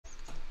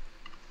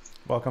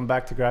Welcome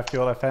back to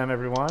GraphQL FM,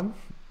 everyone.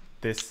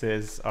 This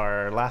is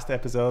our last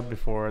episode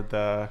before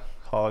the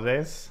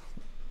holidays.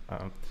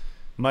 Um,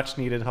 Much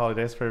needed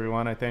holidays for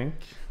everyone, I think.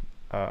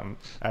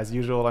 As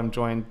usual, I'm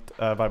joined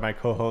by my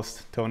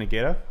co-host, Tony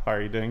Guerra. How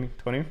are you doing,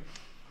 Tony?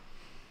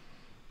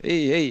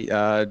 Hey,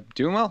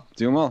 doing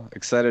well.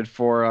 Excited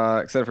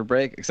for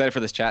break. Excited for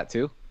this chat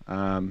too.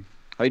 How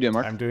you doing,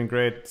 Mark? I'm doing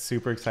great.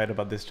 Super excited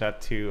about this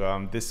chat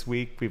too. This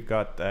week we've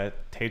got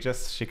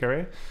Tejas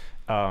Shikhare,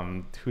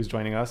 who's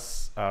joining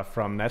us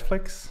from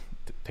Netflix.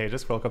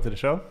 Tejas, welcome to the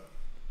show.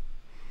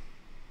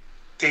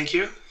 Thank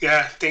you.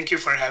 Yeah, thank you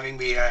for having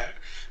me.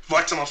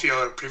 Watched some of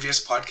your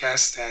previous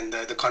podcasts, and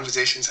the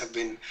conversations have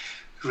been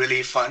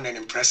really fun and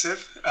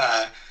impressive.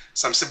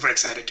 So I'm super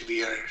excited to be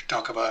here to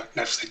talk about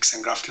Netflix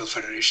and GraphQL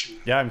Federation.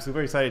 Yeah, I'm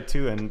super excited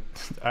too, and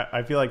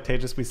I feel like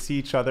Tejas, we see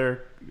each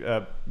other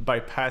by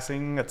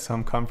passing at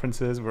some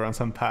conferences, we're on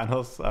some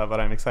panels, but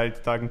I'm excited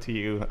to talking to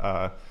you,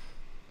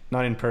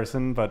 not in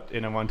person, but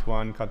in a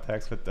one-to-one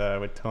context with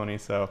Tony.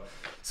 So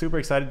super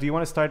excited. Do you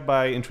want to start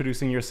by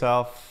introducing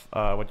yourself,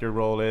 what your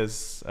role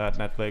is at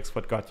Netflix,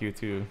 what got you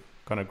to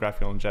kind of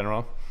GraphQL in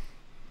general?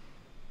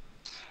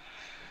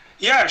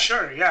 Yeah,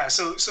 sure. Yeah,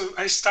 so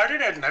I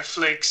started at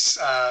Netflix.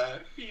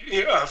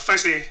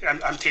 Firstly, I'm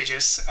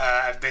Tejas.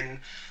 I've been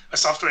a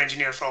software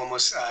engineer for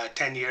almost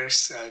 10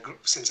 years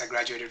since I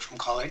graduated from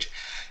college,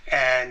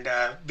 and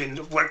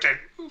been worked at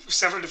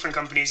several different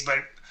companies. But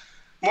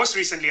most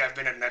recently, I've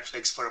been at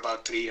Netflix for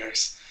about 3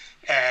 years.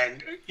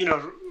 And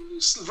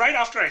right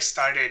after I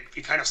started,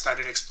 we kind of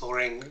started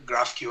exploring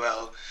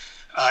GraphQL.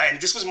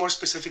 And this was more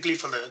specifically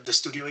for the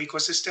studio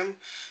ecosystem.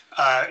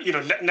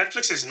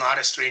 Netflix is not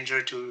a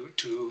stranger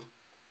to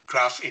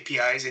Graph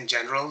APIs in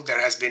general.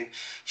 There has been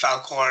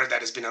Falcor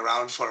that has been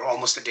around for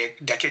almost a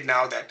decade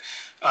now. That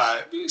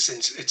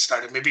since it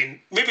started,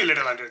 maybe a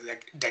little under a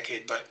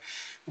decade, but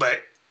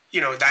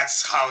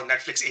that's how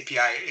Netflix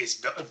API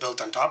is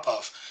built on top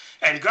of.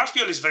 And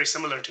GraphQL is very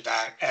similar to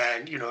that.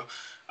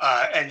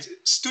 And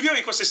studio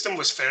ecosystem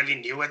was fairly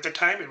new at the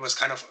time. It was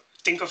kind of,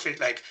 think of it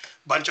like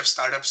a bunch of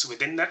startups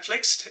within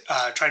Netflix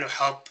trying to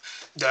help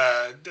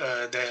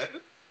the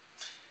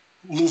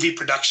movie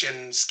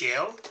production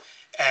scale.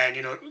 And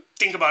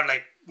think about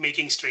like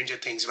making Stranger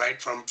Things,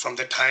 right? From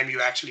the time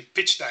you actually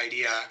pitch the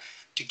idea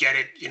to get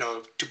it,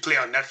 to play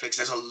on Netflix,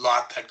 there's a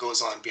lot that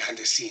goes on behind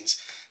the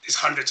scenes. There's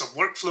hundreds of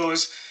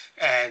workflows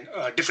and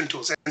different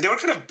tools, and they were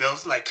kind of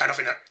built like kind of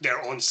in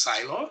their own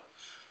silo,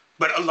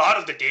 but a lot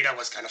of the data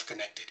was kind of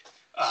connected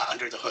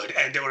under the hood,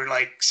 and there were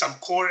like some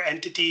core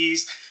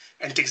entities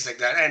and things like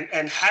that.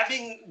 And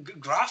having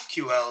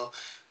GraphQL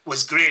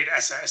was great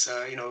as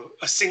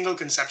a single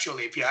conceptual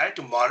API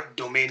to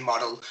domain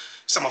model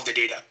some of the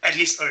data, at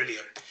least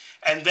earlier.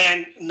 And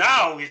then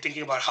now we're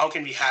thinking about how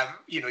can we have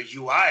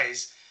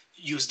UIs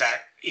use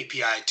that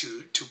API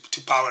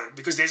to power,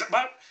 because there's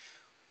about,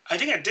 I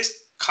think at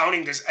this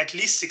counting, there's at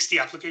least 60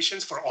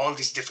 applications for all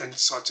these different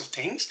sorts of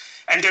things,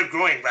 and they're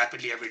growing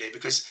rapidly every day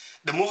because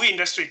the movie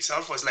industry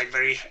itself was like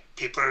very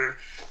paper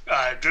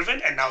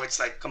driven, and now it's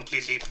like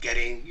completely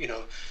getting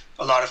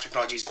a lot of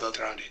technologies built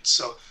around it.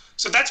 So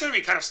that's where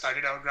we kind of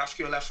started our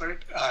GraphQL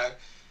effort.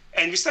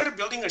 And we started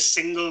building a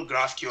single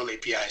GraphQL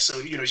API. So,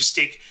 just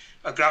take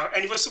a graph,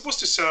 and it was supposed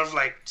to serve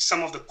like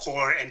some of the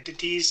core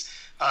entities,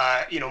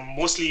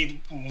 mostly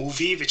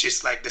movie, which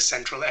is like the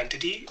central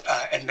entity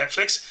at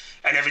Netflix,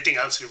 and everything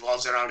else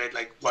revolves around it,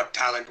 like what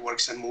talent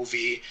works in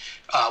movie,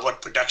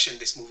 what production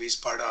this movie is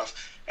part of,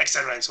 et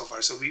cetera, and so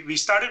forth. So we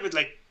started with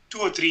like 2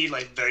 or 3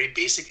 like very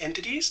basic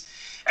entities,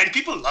 and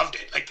people loved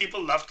it. Like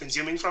people loved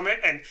consuming from it,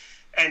 and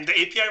the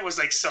API was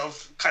like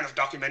self kind of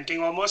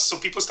documenting almost. So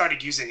people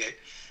started using it.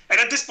 And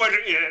at this point,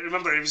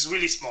 remember, it was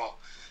really small.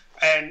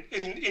 And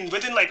in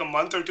within like a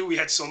month or two, we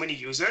had so many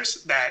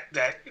users that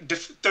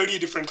 30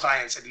 different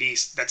clients at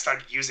least that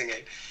started using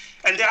it.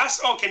 And they asked,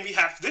 oh, can we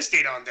have this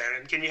data on there?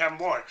 And can we have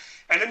more?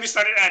 And then we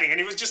started adding.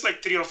 And it was just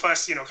like 3 of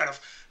us, kind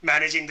of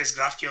managing this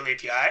GraphQL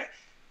API,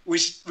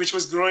 which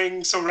was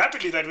growing so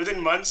rapidly that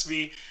within months,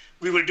 we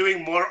were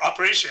doing more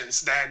operations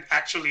than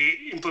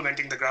actually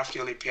implementing the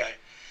GraphQL API.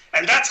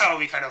 And that's how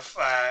we kind of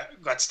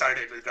got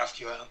started with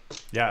GraphQL.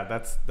 Yeah,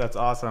 that's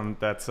awesome.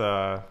 That's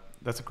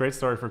a great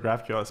story for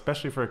GraphQL,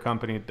 especially for a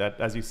company that,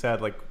 as you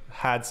said, like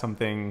had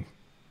something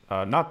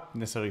not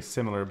necessarily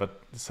similar,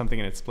 but something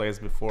in its place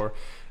before.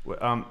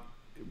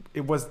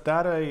 Was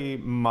that a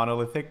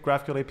monolithic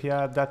GraphQL API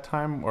at that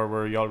time, or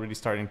were you already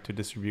starting to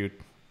distribute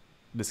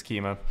the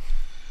schema?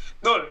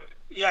 No,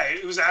 yeah,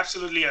 it was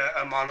absolutely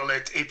a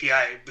monolith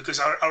API because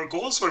our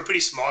goals were pretty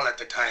small at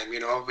the time.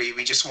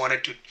 We just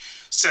wanted to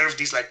serve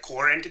these like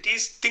core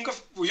entities.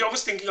 We're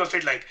always thinking of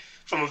it like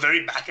from a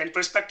very back-end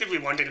perspective. We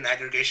wanted an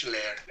aggregation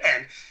layer,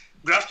 and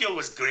GraphQL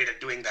was great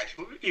at doing that,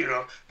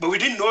 but we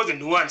didn't know the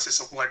nuances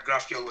of what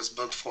GraphQL was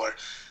built for.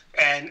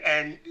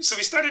 And so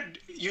we started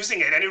using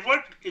it, and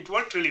it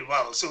worked really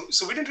well.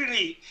 So we didn't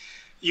really,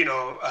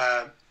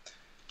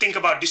 think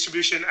about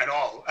distribution at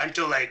all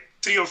until like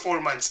 3 or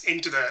 4 months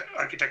into the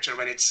architecture,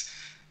 when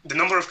the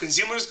number of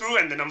consumers grew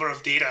and the number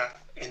of data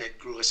in it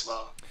grew as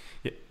well.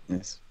 Yeah.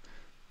 Nice.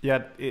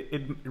 Yeah,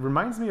 it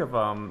reminds me of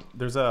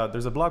there's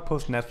a blog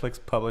post Netflix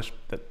published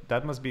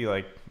that must be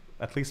like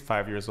at least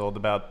 5 years old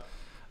about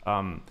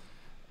um,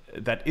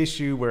 that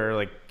issue where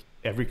like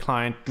every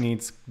client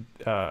needs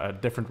a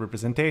different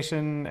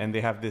representation, and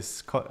they have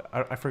this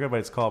I forget what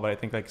it's called, but I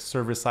think like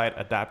server side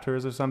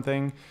adapters or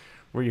something,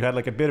 where you had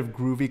like a bit of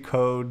groovy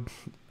code,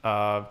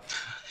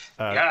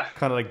 Yeah.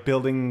 kind of like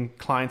building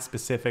client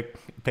specific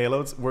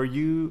payloads. Were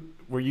you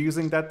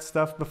using that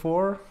stuff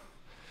before?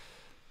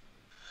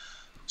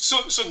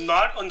 So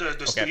not on the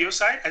Okay. studio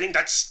side. I think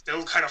that's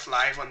still kind of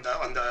live uh,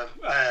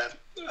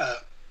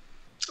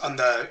 on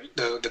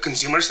the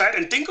consumer side.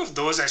 And think of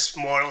those as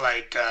more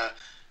like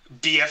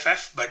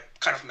BFF, but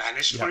kind of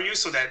managed Yeah. for you,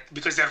 so that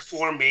because there are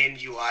four main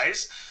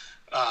UIs,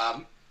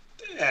 um,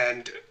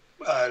 and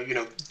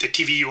the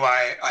TV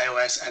UI,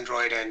 iOS,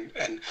 Android,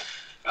 and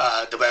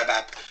the web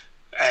app,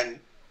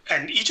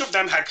 and each of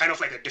them had kind of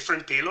like a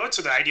different payload.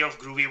 So the idea of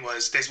Groovy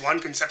was there's one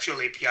conceptual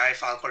API,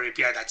 Filecore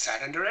API, that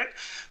sat under it,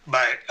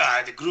 but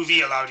the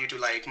Groovy allowed you to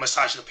like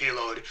massage the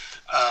payload,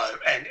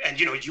 and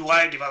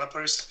UI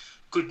developers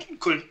could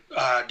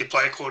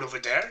deploy code over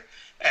there,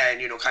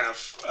 and kind of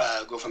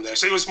go from there.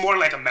 So it was more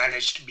like a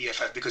managed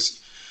BFF,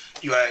 because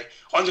UI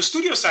on the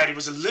studio side it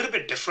was a little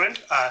bit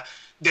different.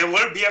 There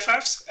were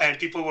BFFs and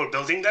people were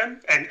building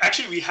them, and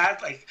actually we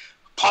had like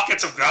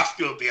pockets of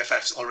GraphQL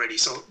BFFs already.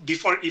 So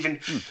before even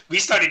we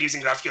started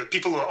using GraphQL,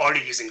 people were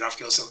already using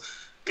GraphQL. So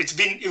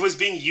it was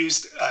being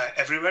used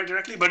everywhere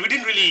directly, but we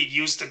didn't really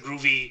use the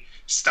Groovy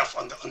stuff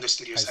on the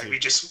studio side. see. We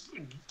just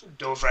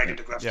dove right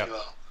into GraphQL. Yeah.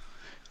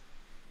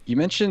 You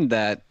mentioned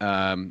that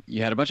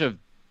you had a bunch of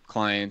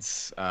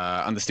clients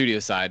on the studio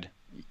side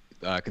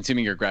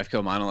consuming your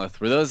GraphQL monolith.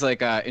 Were those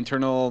like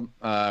internal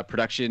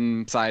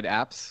production side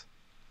apps?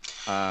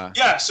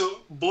 Yeah,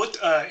 so both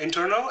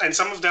internal, and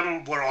some of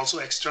them were also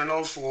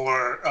external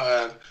for,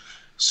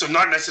 so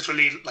not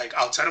necessarily like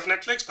outside of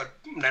Netflix, but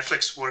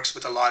Netflix works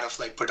with a lot of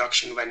like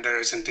production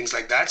vendors and things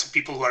like that. So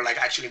people who are like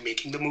actually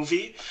making the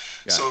movie.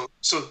 Got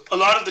So a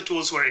lot of the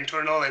tools were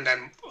internal, and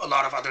then a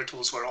lot of other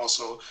tools were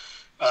also,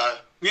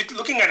 we're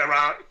looking at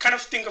around, kind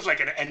of think of like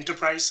an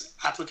enterprise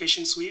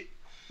application suite,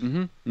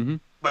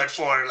 but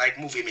for like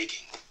movie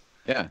making.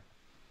 Yeah,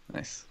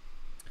 nice.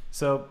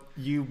 So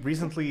you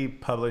recently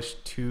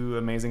published 2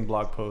 amazing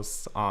blog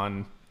posts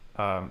on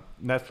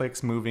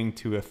Netflix moving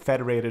to a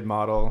federated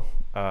model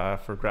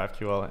for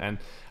GraphQL. And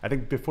I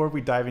think before we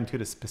dive into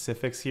the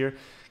specifics here,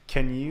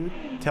 can you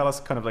tell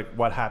us kind of like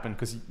what happened?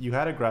 Because you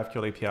had a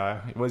GraphQL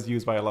API. It was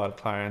used by a lot of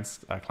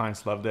clients.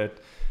 Clients loved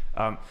it.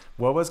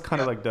 What was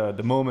kind of like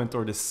the moment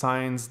or the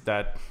signs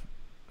that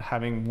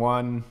having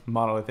one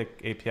monolithic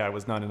API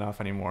was not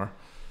enough anymore?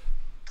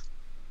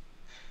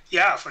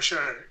 Yeah, for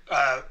sure.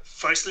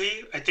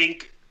 Firstly, I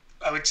think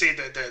I would say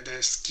the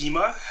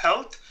schema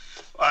health,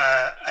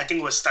 I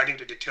think was starting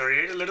to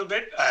deteriorate a little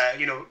bit,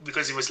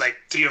 because it was like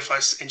 3 of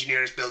us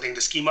engineers building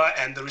the schema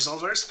and the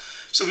resolvers.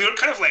 So we were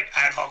kind of like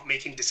ad hoc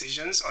making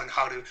decisions on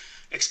how to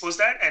expose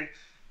that. And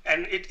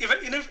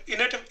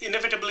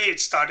inevitably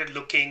it started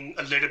looking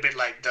a little bit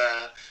like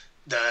the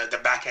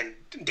backend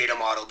data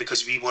model,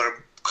 because we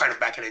were kind of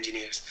backend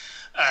engineers.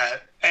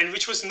 And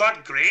which was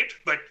not great,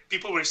 but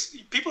people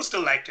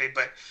still liked it.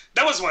 But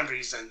that was one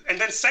reason. And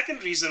then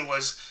second reason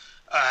was,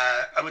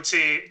 I would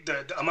say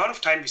the amount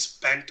of time we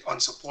spent on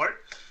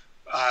support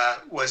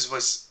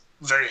was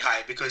very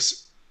high,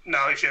 because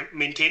now if you're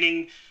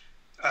maintaining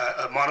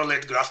a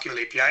monolith GraphQL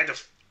API,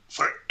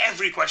 for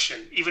every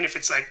question, even if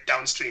it's like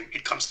downstream,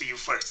 it comes to you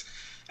first,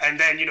 and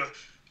then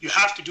you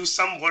have to do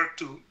some work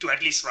to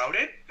at least route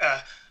it.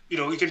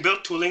 We can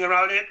build tooling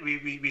around it.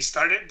 We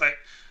started,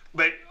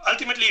 but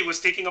ultimately it was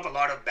taking up a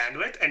lot of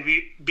bandwidth, and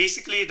we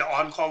basically the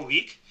on-call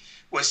week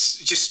was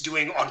just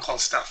doing on-call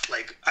stuff,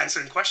 like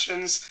answering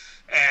questions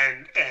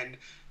and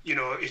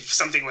if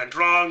something went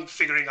wrong,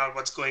 figuring out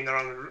what's going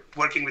on,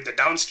 working with the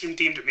downstream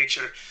team to make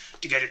sure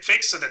to get it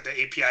fixed so that the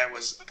API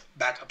was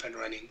back up and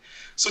running.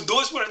 So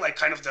those were like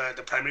kind of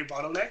the primary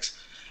bottlenecks.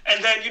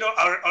 And then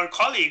our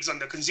colleagues on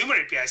the consumer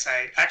API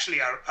side actually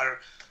are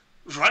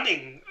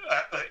running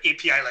an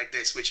API like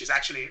this, which is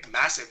actually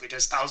massive. It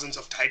has thousands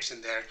of types in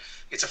there.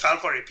 It's a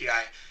Filecore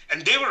API,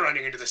 and they were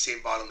running into the same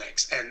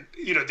bottlenecks. And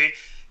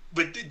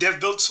they've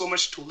built so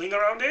much tooling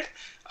around it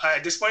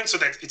at this point, so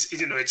that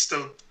it's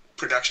still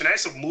productionized.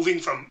 So moving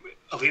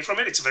away from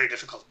it, it's very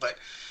difficult.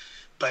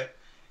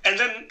 And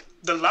then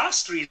the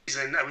last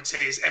reason I would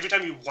say is every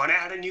time you want to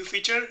add a new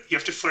feature, you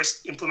have to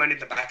first implement in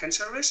the backend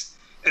service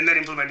and then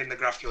implement in the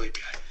GraphQL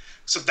API.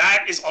 So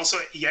that is also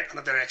yet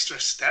another extra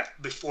step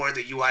before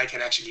the UI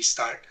can actually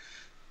start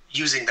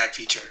using that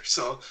feature.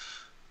 So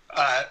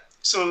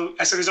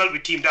as a result, we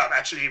teamed up.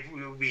 Actually,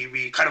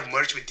 we kind of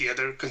merged with the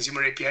other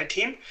consumer API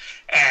team,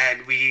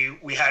 and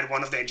we had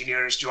one of the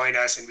engineers join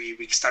us, and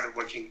we started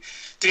working.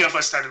 3 of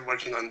us started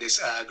working on this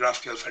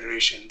GraphQL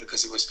federation,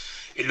 because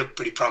it looked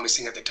pretty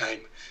promising at the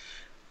time.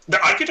 The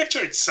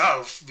architecture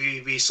itself,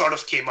 we sort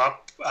of came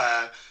up.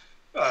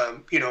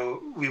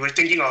 We were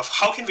thinking of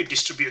how can we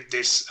distribute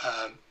this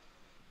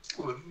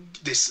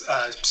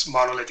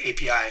monolith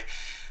API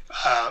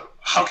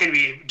how can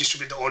we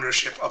distribute the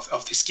ownership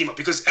of the schema?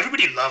 Because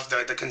everybody loved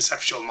the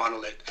conceptual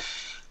monolith.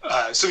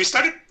 So we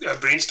started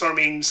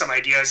brainstorming some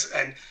ideas,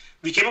 and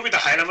we came up with a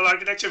high-level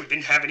architecture. We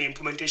didn't have any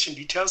implementation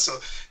details. So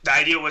the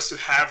idea was to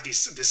have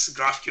this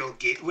GraphQL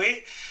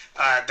gateway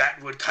that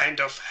would kind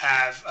of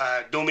have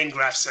domain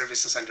graph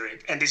services under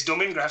it. And these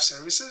domain graph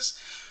services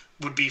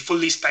would be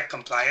fully spec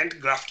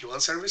compliant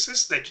GraphQL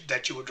services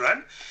that you would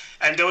run.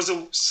 And there was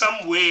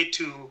some way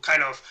to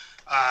kind of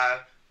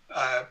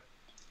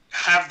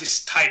have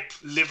this type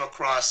live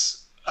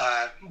across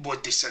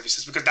both these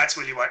services, because that's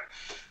really what.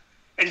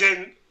 And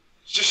then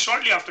just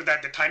shortly after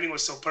that, the timing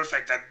was so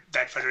perfect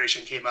that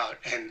Federation came out,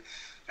 and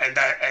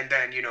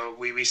then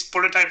we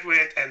prototyped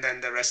it, and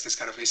then the rest is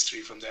kind of history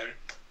from there.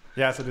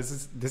 Yeah, so this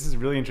is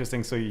really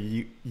interesting. So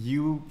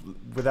you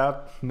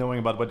without knowing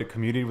about what the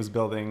community was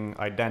building,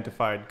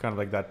 identified kind of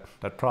like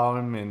that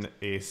problem in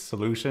a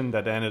solution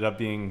that ended up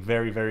being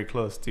very, very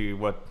close to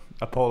what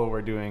Apollo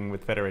were doing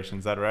with Federation.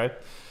 Is that right?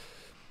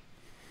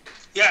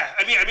 Yeah,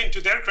 I mean, to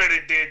their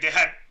credit, they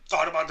had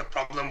thought about the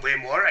problem way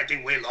more. I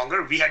think way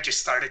longer. We had just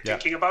started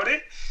thinking about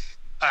it,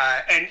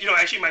 and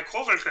actually, my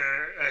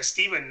coworker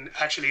Steven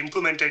actually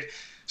implemented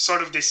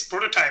sort of this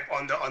prototype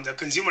on the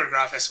consumer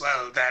graph as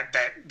well. That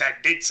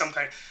did some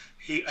kind.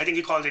 I think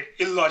he called it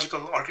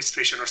illogical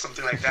orchestration or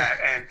something like that.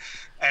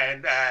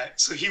 and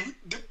so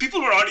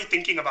people were already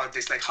thinking about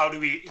this, like how do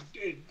we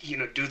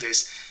do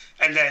this?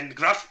 And then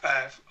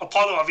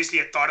Apollo obviously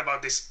had thought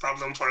about this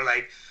problem for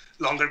like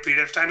longer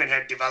period of time and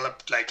had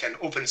developed like an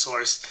open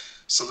source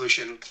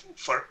solution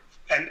for,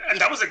 and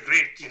that was a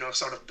great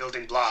sort of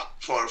building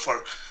block for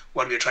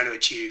what we were trying to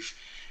achieve.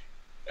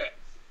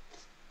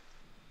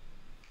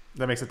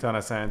 That makes a ton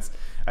of sense.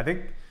 I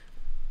think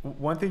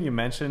one thing you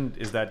mentioned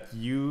is that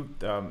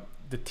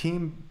the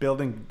team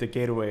building the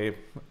gateway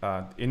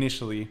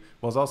initially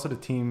was also the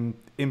team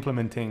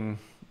implementing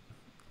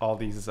all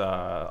these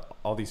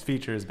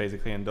features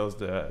basically, and those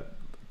the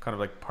kind of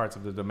like parts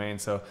of the domain.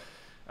 So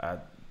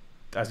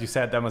as you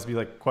said, that must be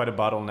like quite a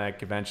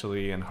bottleneck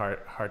eventually and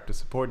hard to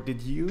support.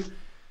 Did you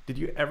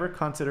ever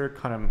consider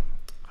kind of,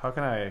 how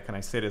can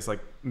I say this,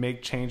 like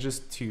make changes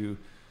to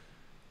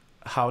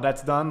how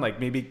that's done, like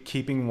maybe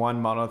keeping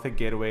one monolithic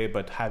gateway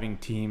but having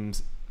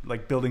teams,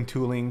 like building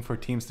tooling for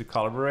teams to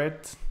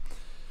collaborate?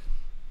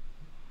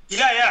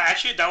 Yeah,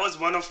 actually that was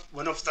one of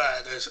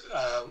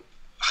the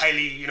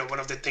highly, one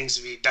of the things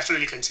we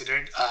definitely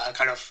considered,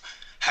 kind of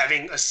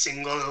having a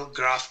single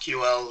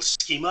GraphQL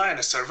schema and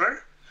a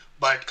server,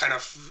 but kind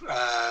of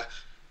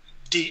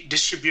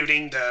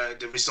distributing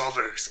the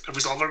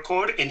resolver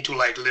code into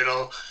like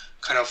little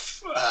kind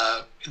of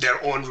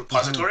their own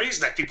repositories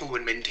that people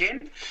would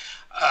maintain,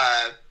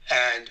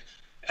 and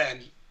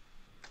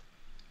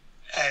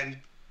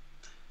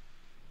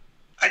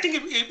I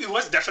think it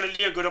was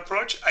definitely a good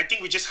approach. I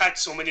think we just had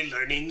so many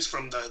learnings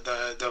from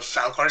the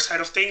Falcor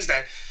side of things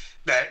that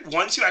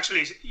once you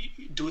actually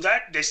do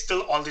that, there's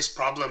still all these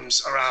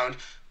problems around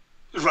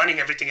running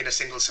everything in a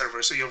single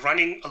server. So you're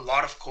running a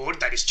lot of code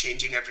that is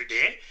changing every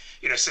day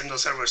in a single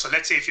server. So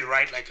let's say if you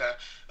write like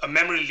a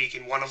memory leak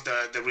in one of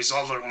the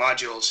resolver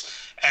modules,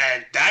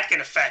 and that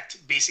can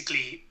affect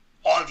basically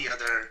all the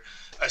other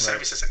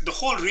services. Right. The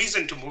whole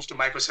reason to move to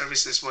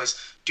microservices was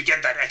to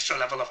get that extra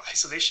level of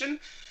isolation.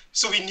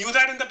 So we knew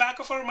that in the back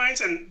of our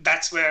minds, and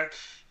that's where,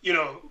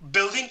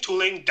 building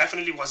tooling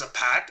definitely was a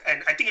path,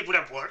 and I think it would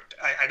have worked.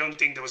 I don't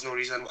think there was no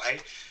reason why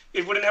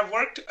it wouldn't have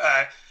worked.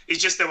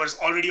 It's just there was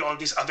already all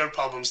these other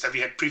problems that we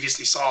had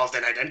previously solved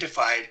and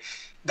identified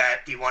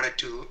that we wanted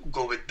to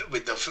go with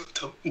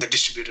the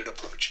distributed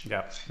approach.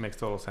 Yeah, makes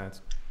total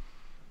sense.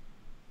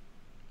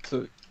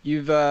 So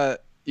you've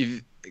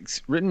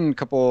written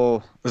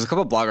there's a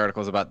couple blog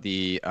articles about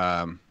the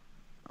I'm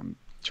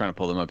trying to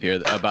pull them up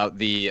here, about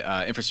the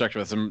infrastructure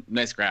with some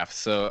nice graphs.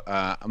 So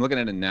I'm looking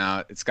at it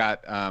now. It's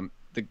got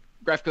the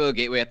GraphQL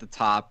gateway at the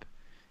top,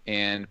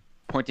 and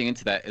pointing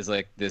into that is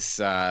like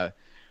this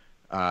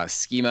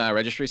schema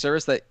registry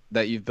service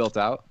that you've built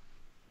out.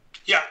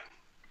 Yeah.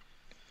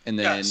 And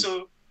then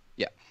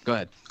go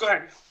ahead. Go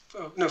ahead.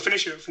 No,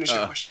 finish your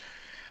question.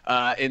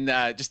 In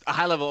just a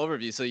high level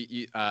overview. So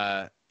you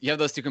have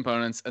those two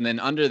components, and then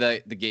under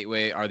the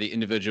gateway are the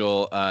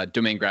individual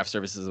domain graph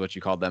services, what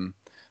you called them,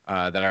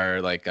 that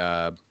are like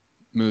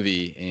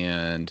movie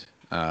and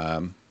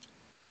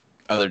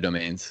other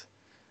domains.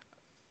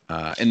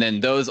 And then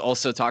those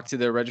also talk to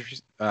the registry,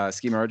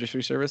 schema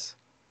registry service?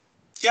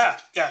 Yeah.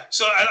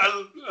 So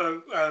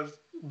I'll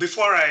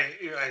before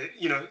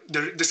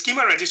the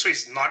schema registry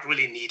is not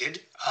really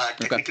needed,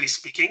 technically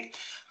speaking,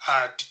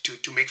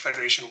 to make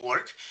Federation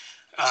work.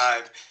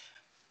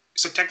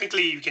 So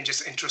technically, you can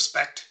just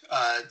introspect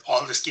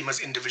all the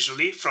schemas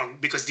individually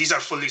because these are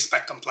fully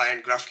spec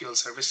compliant GraphQL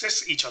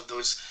services, each of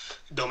those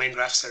domain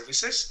graph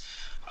services.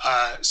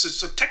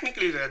 So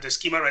technically, the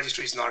schema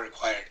registry is not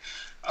required.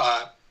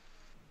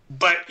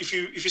 But if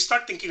you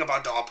start thinking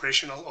about the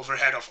operational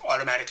overhead of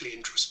automatically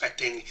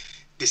introspecting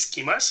the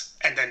schemas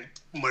and then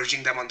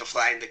merging them on the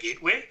fly in the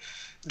gateway,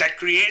 that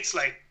creates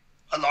like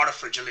a lot of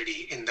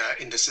fragility in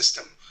the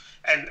system.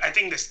 And I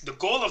think the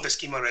goal of the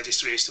schema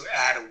registry is to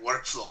add a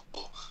workflow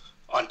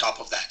on top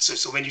of that.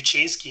 So when you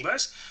change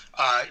schemas,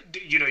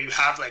 you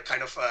have like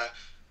kind of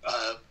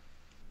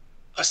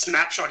a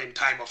snapshot in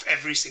time of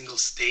every single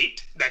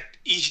state that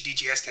each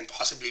DGS can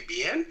possibly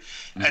be in,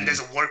 and there's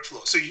a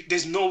workflow. So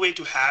there's no way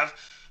to have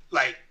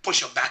like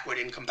push a backward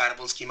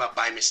incompatible schema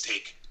by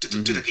mistake to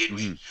the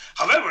gateway.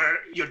 However,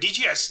 your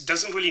DGS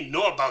doesn't really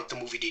know about the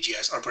movie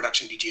DGS or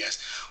production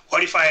DGS.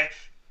 What if I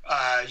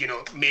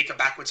make a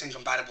backwards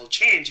incompatible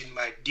change in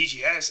my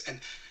DGS,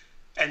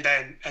 and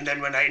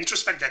then when I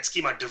introspect that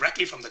schema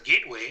directly from the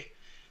gateway,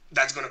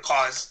 that's going to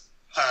cause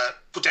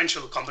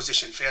potential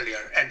composition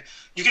failure. And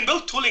you can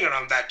build tooling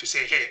around that to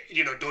say,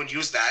 hey, don't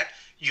use that.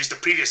 Use the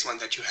previous one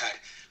that you had.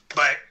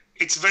 But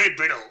it's very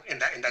brittle in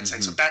that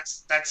sense. So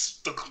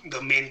that's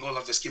the main goal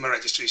of the schema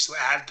registry, is to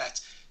add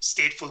that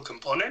stateful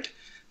component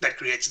that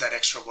creates that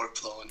extra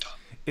workflow on top.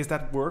 Is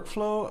that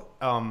workflow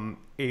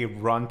a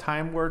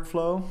runtime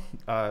workflow?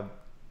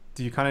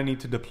 Do you kind of need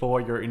to deploy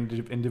your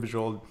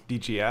individual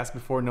DGS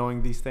before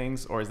knowing these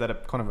things, or is that a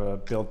kind of a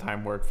build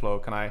time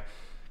workflow? Can I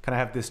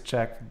have this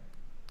checked?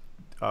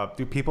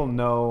 Do people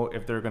know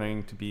if they're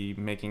going to be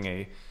making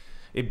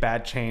a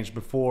bad change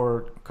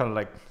before kind of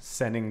like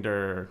sending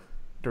their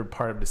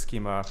part of the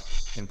schema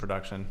in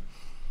production?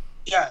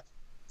 Yeah.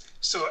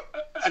 So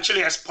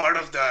actually, as part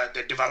of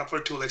the developer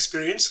tool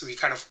experience, we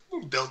kind of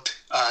built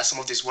some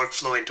of this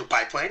workflow into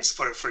pipelines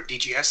for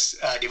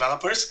DGS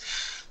developers.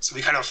 So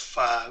we kind of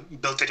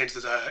built it into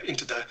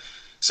the.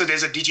 So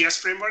there's a DGS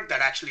framework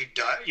that actually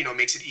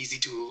makes it easy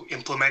to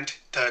implement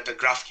the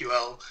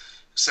GraphQL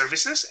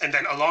services, and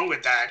then along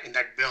with that, in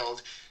that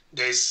build,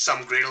 there's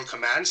some Gradle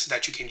commands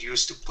that you can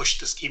use to push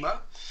the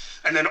schema,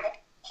 and then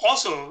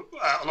also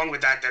along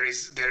with that, there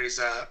is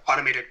a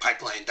automated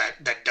pipeline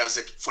that does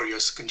it for your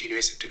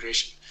continuous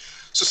integration.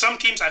 So some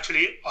teams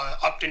actually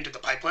opt into the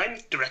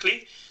pipeline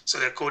directly, so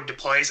their code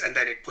deploys and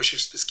then it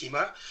pushes the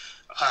schema.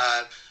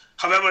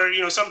 However,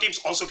 some teams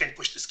also can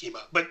push the schema,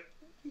 but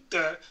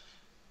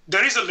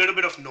there is a little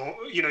bit of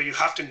you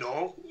have to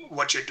know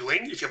what you're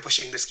doing if you're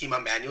pushing the schema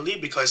manually,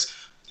 because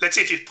let's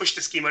say if you push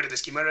the schema to the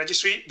schema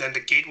registry, then the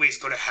gateway is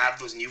going to have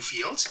those new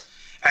fields.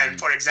 And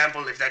for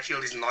example, if that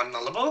field is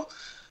non-nullable,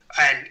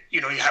 and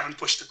you haven't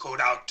pushed the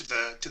code out to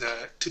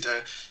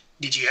the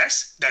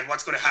DGS, then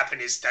what's going to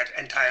happen is that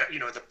entire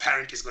the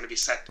parent is going to be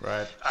set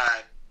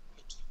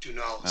to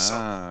null.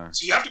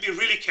 So you have to be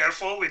really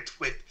careful with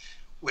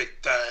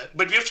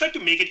but we have tried to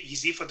make it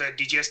easy for the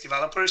DGS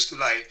developers to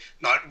like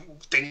not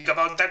think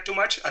about that too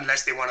much,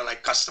 unless they want to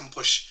like custom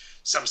push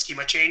some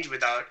schema change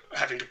without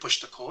having to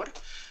push the code.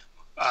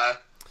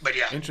 But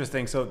yeah.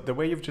 Interesting. So the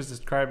way you've just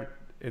described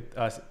it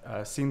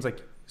seems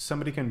like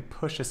somebody can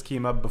push a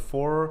schema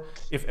before,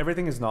 if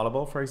everything is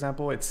nullable, for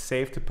example, it's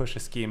safe to push a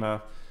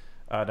schema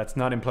that's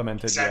not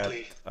implemented yet.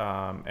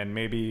 And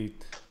maybe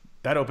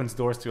that opens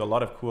doors to a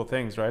lot of cool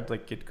things, right?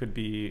 Like it could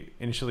be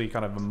initially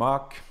kind of a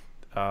mock,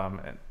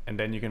 and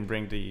then you can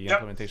bring the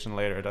implementation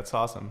later. That's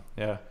awesome.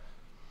 Yeah.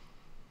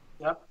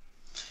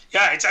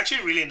 Yeah, it's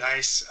actually really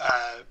nice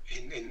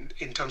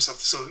in terms of,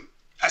 so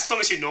as long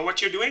as you know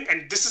what you're doing,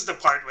 and this is the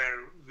part where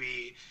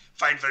we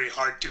find very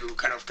hard to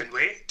kind of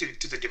convey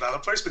to the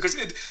developers, because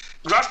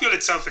GraphQL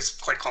itself is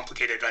quite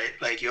complicated, right?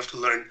 Like you have to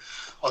learn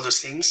all those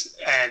things,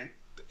 and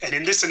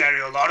in this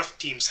scenario, a lot of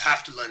teams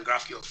have to learn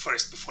GraphQL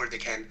first before they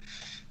can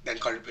then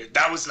contribute.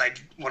 That was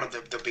like one of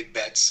the big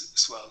bets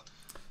as well.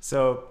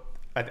 So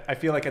I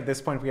feel like at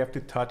this point we have to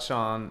touch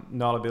on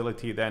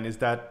nullability. Then is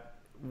that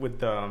would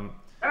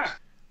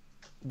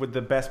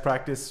the best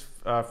practice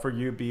for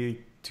you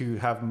be to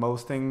have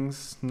most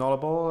things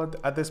nullable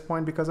at this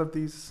point because of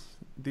these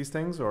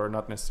things, or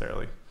not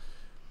necessarily?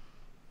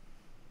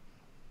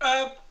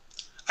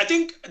 I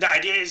think the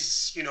idea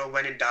is,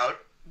 when in doubt,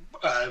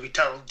 we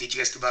tell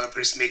DGS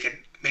developers make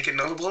it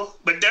nullable.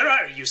 But there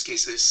are use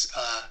cases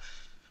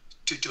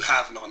to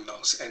have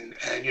non-nulls, and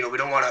we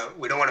don't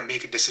want to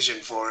make a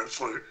decision for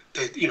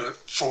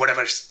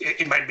whatever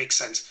it might make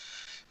sense.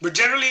 But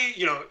generally,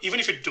 even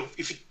if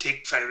you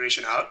take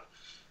federation out,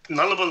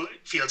 nullable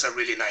fields are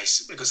really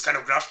nice, because kind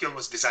of GraphQL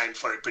was designed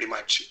for it pretty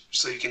much,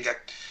 so you can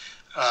get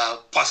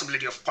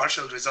possibility of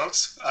partial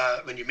results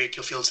when you make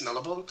your fields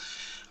nullable.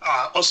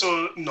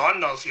 Also,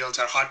 non-null fields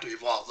are hard to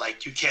evolve.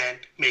 Like you can't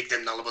make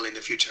them nullable in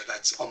the future.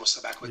 That's almost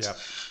a backwards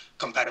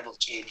compatible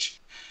change.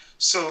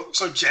 So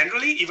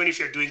generally, even if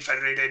you're doing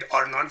federated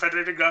or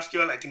non-federated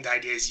GraphQL, I think the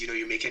idea is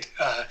you make it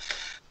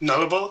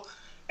nullable.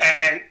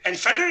 And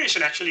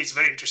federation actually is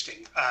very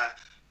interesting.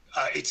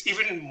 It's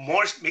even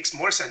makes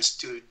more sense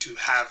to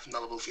have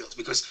nullable fields,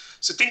 because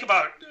so think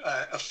about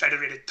a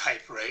federated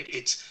type, right?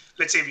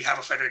 Let's say we have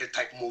a federated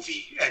type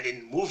movie, and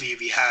in movie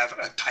we have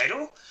a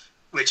title,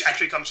 which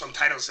actually comes from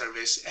title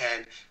service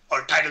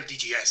or title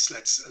DGS.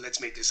 Let's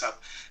make this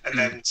up, and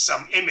then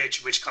some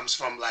image which comes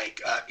from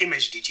like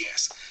image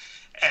DGS.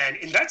 And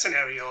in that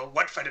scenario,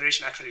 what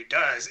federation actually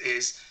does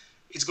is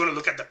it's going to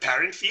look at the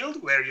parent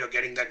field where you're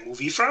getting that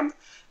movie from,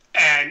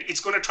 and it's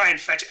going to try and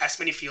fetch as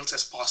many fields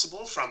as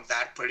possible from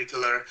that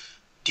particular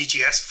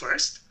DGS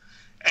first.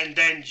 and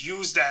then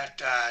use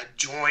that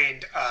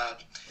joined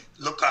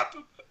lookup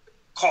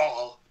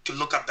call to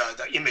look up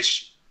the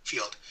image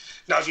field.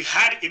 Now, if you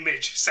had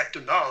image set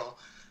to null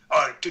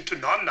or to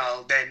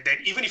non-null, then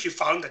even if you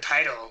found the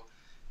title,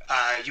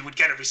 you would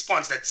get a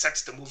response that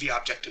sets the movie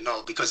object to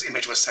null because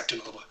image was set to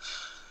null.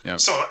 Yeah.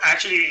 So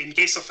actually, in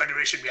case of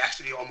federation, we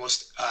actually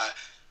almost,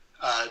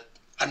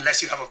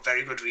 unless you have a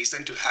very good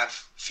reason to have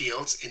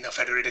fields in a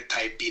federated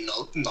type be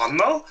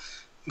non-null,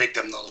 make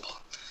them nullable.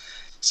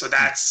 So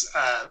that's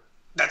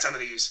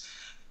another use.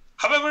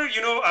 However,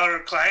 our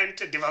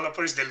client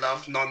developers, they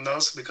love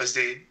non-nulls because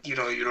you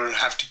don't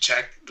have to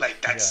check.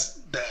 Like that's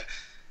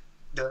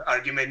the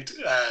argument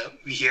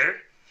we hear.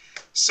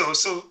 So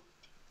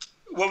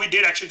what we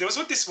did actually, there was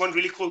this one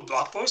really cool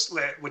blog post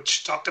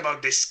which talked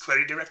about this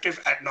query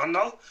directive at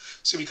non-null.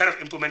 So we kind of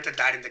implemented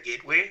that in the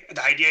gateway.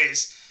 The idea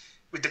is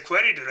with the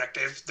query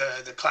directive,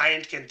 the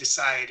client can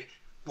decide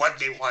what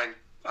they want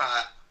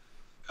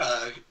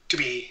to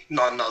be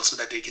non-null so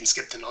that they can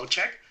skip the null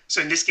check.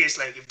 So in this case,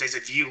 like if there's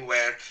a view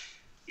where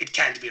it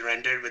can't be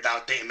rendered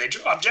without the image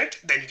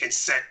object, then you can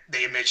set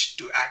the image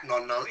to at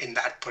non-null in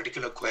that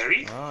particular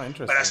query. Oh,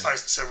 interesting. But as far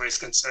as the server is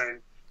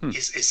concerned,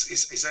 is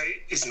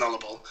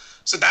nullable.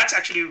 So that's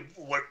actually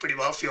worked pretty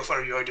well. A few of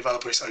your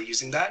developers are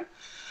using that.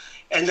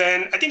 And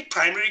then I think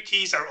primary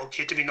keys are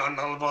okay to be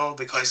non-nullable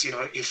because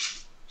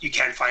if you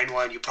can't find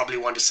one, you probably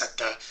want to set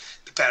the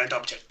parent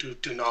object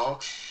to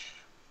null.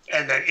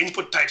 And then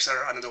input types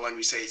are another one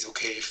we say is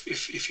okay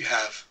if you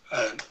have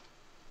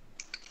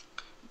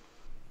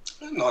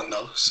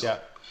non-null. So.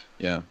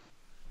 Yeah.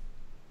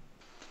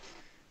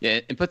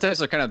 Input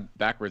types are kind of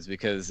backwards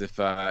because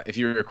if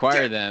you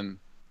require them,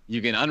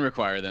 you can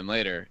unrequire them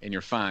later and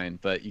you're fine,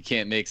 but you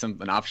can't make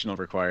an optional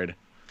required.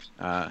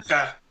 I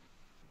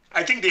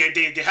think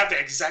they have the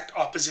exact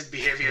opposite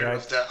behavior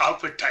of the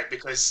output type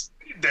because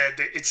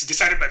it's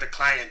decided by the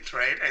client,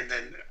 right? And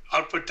then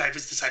output type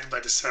is decided by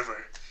the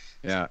server.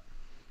 Yeah.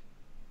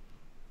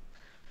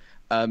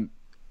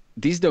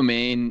 These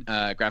domain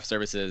graph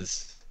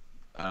services,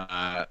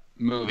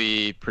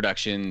 movie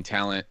production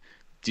talent,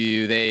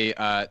 do they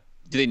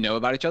know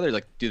about each other?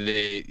 Like,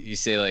 you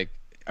say like,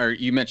 or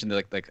you mentioned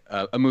that like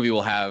a movie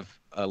will have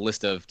a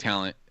list of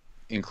talent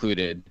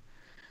included.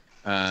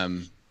 So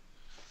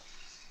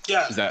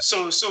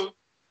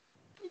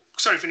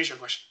sorry, finish your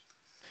question.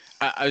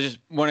 I was just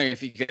wondering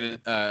if you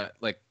could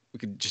we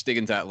could just dig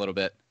into that a little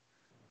bit.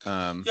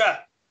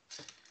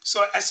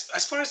 So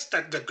as far as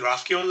the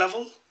GraphQL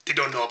level, they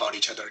don't know about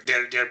each other.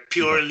 They're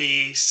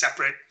purely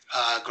separate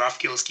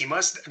GraphQL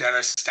schemas that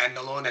are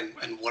standalone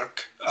and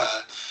work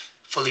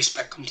fully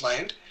spec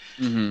compliant.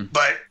 Mm-hmm.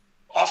 But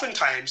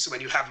oftentimes when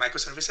you have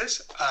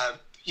microservices,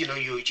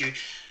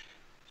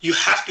 you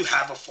have to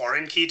have a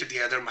foreign key to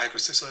the other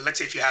microservice. So let's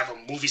say if you have a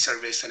movie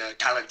service and a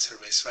talent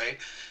service, right?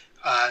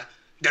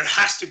 There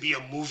has to be a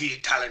movie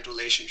talent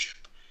relationship,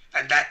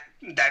 and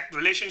that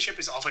relationship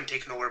is often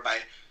taken over by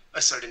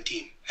a certain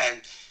team.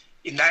 And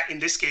in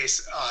this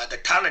case, the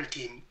talent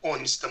team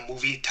owns the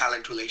movie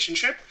talent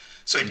relationship.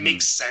 So it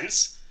makes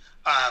sense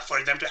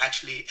for them to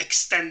actually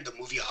extend the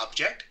movie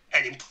object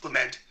and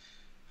implement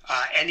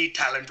any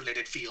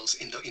talent-related fields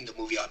in the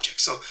movie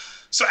object. So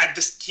at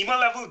the schema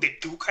level, they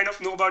do kind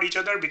of know about each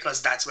other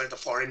because that's where the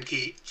foreign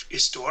key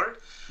is stored.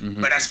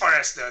 Mm-hmm. But as far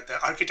as the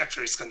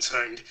architecture is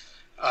concerned,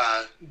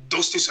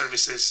 those two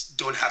services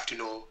don't have to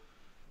know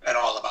at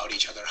all about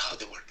each other, how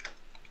they work.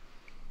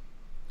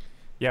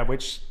 Yeah,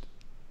 which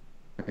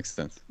makes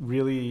sense.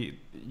 Really,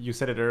 you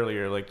said it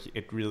earlier, like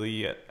it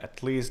really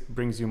at least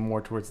brings you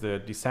more towards the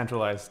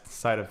decentralized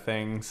side of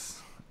things.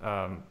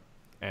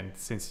 And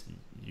since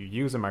you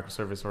use a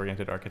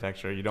microservice-oriented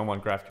architecture, you don't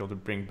want GraphQL to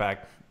bring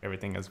back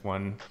everything as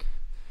one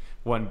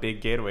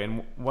big gateway.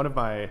 And one of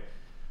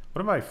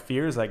my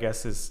fears, I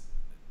guess, is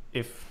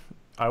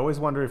I always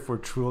wonder if we're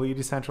truly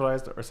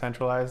decentralized or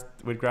centralized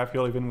with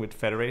GraphQL, even with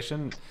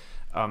federation.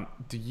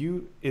 Do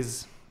you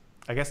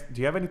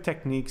have any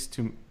techniques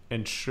to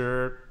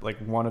ensure like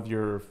one of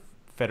your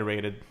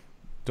federated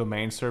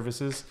domain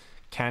services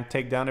can't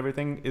take down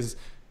everything? Is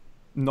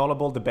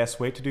nullable the best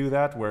way to do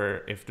that,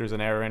 where if there's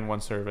an error in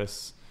one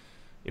service,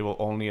 it will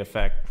only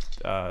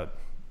affect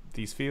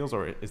these fields,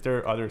 or is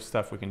there other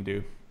stuff we can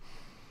do?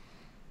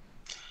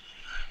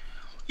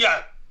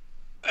 Yeah,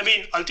 I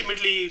mean,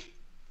 ultimately,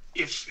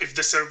 if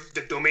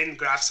the domain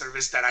graph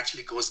service that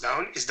actually goes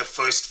down is the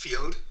first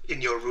field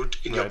in your root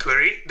in your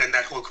query, then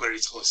that whole query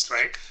is host,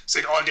 right? So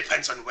it all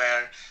depends on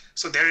where.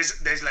 So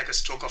there's like a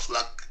stroke of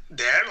luck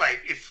there.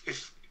 Like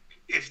if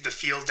the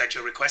field that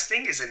you're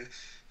requesting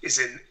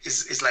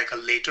is like a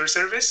later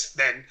service,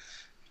 then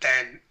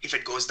if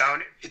it goes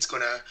down,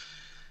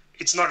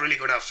 it's not really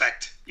gonna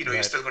affect.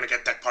 You're still gonna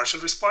get that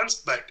partial response.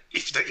 But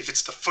if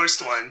it's the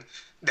first one,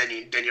 then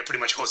you're pretty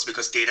much host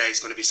because data is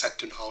gonna be set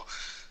to null.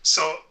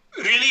 So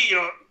really,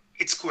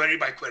 it's query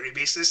by query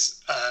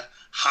basis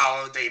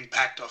how the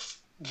impact of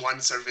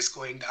one service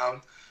going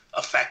down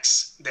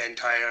affects the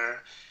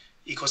entire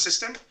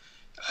ecosystem.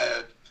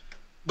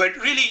 But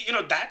really,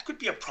 that could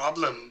be a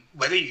problem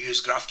whether you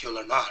use GraphQL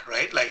or not,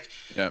 right? Like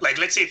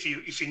let's say if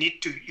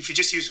you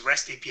just use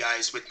REST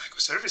APIs with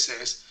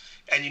microservices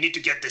and you need to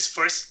get this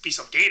first piece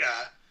of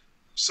data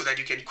so that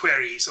you can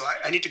query. So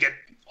I need to get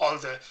all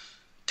the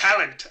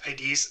talent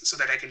IDs so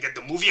that I can get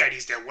the movie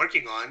IDs they're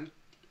working on.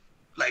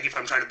 Like if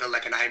I'm trying to build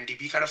like an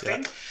IMDb kind of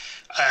thing,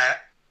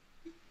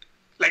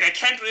 like I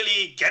can't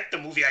really get the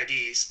movie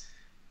IDs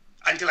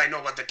until I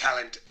know what the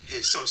talent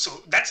is.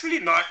 So that's really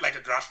not like a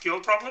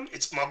GraphQL problem.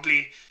 It's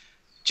probably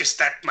just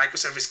that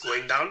microservice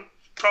going down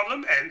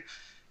problem.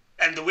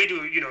 And the way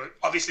to,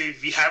 obviously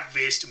we have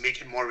ways to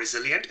make it more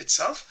resilient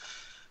itself.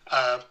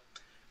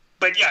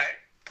 But yeah,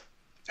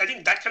 I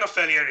think that kind of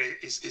failure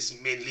is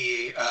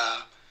mainly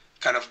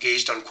kind of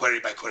gauged on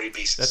query by query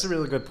basis. That's a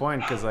really good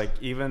point, because like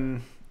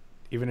even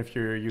if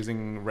you're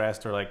using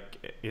REST, or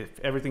like if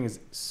everything is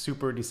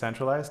super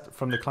decentralized,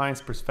 from the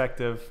client's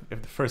perspective,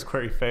 if the first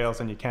query fails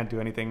and you can't do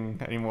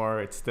anything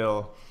anymore, it's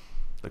still,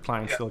 the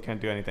client still can't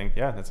do anything.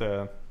 Yeah, that's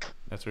a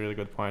really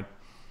good point.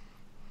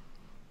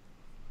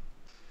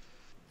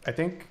 I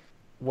think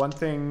one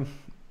thing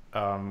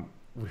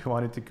we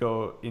wanted to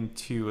go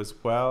into as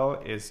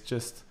well is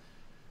just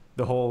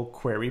the whole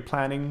query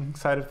planning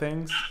side of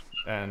things.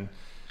 And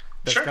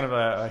that's kind of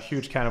a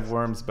huge can of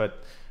worms,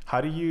 but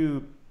how do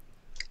you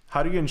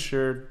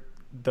ensure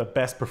the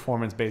best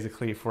performance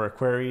basically for a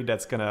query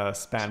that's going to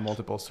span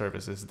multiple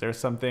services? Is there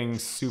something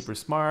super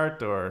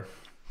smart, or?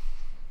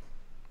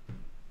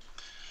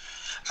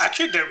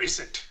 Actually, there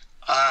isn't.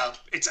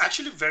 It's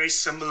actually very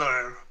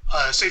similar.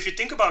 So if you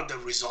think about the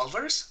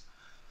resolvers,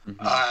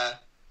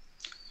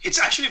 it's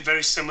actually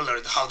very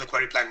similar to how the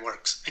query plan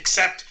works,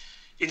 except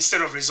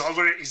instead of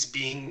resolver is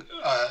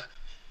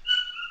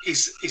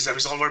a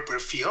resolver per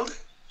field,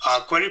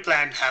 query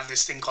plan have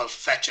this thing called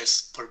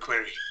fetches per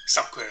query,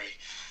 subquery.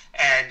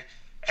 And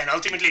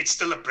ultimately it's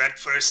still a breadth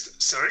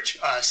first search,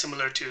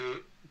 similar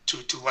to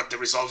what the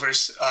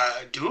resolvers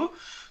do.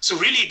 So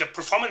really the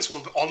performance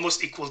will be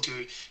almost equal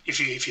to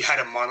if you had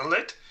a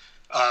monolith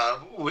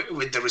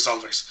with the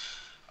resolvers.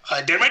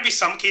 There might be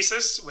some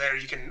cases where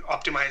you can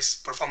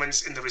optimize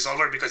performance in the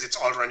resolver because it's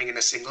all running in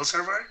a single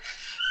server.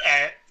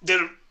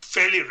 They're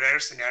fairly rare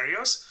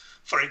scenarios.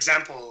 For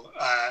example,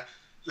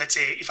 let's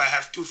say if I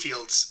have two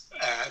fields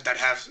that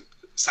have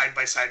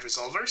side-by-side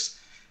resolvers,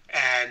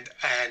 and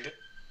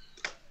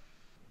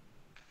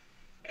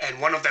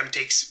one of them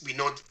takes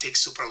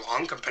super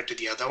long compared to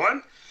the other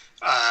one,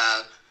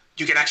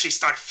 you can actually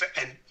start,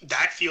 and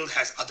that field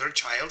has other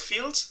child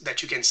fields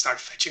that you can start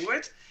fetching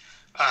with.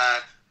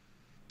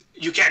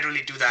 You can't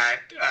really do that.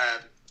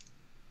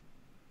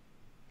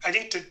 I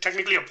think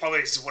technically Apollo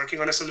is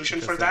working on a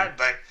solution for that,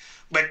 but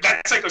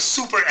that's like a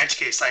super edge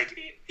case. Like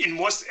in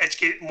most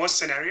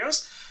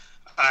scenarios,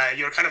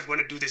 you're kind of going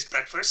to do this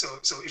breadth first.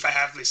 So if I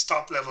have this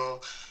top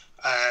level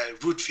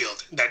root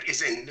field that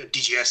is in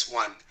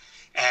DGS1,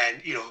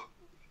 and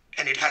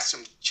and it has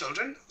some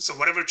children, so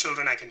whatever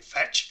children I can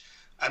fetch,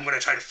 I'm going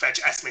to try to fetch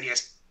as many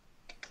as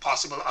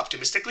possible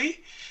optimistically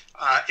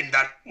in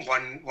that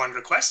one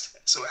request.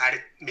 So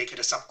make it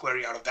a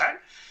subquery out of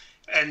that,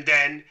 and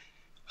then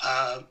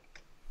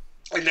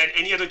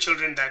any other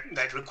children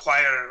that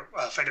require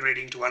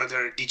federating to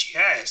another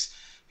DGS,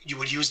 you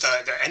would use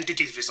the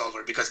entities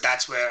resolver, because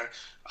that's where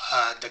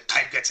the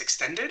type gets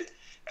extended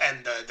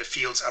and the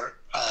fields are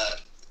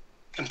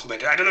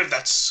implemented. I don't know if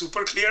that's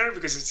super clear,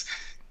 because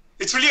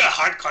it's really a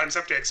hard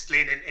concept to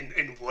explain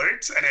in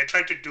words, and I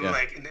tried to do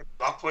like in the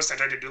blog post, I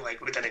tried to do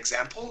like with an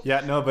example.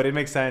 Yeah, no, but it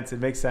makes sense. It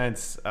makes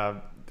sense.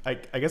 I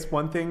guess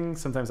one thing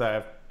sometimes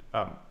I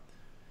have,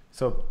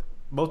 so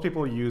most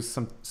people use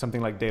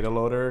something like data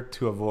loader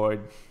to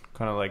avoid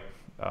kind of like,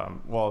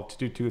 to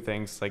do two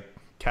things, like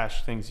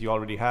cache things you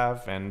already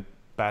have and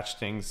batch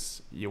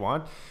things you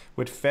want.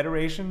 With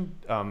federation,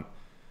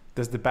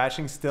 does the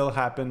batching still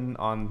happen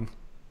on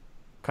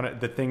kind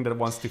of the thing that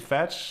wants to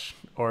fetch,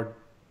 or?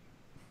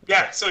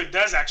 Yeah, so it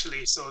does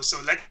actually. So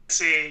let's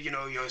say your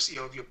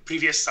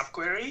previous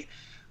subquery,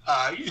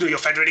 you're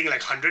federating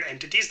like 100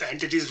 entities. The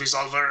entities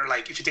resolver,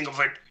 like if you think of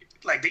it,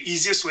 like the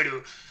easiest way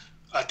to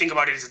think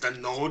about it is the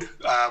node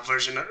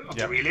version of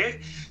the relay.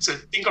 So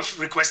think of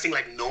requesting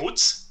like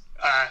nodes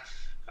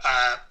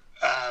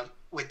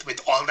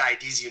with all the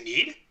IDs you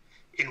need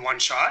in one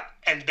shot,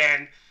 and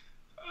then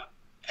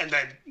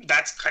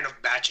that's kind of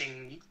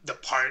batching the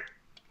part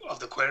of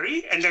the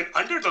query. And then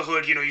under the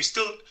hood, you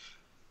still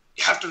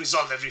have to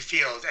resolve every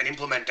field and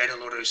implement data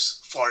loaders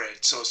for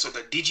it. So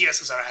the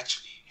DGSs are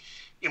actually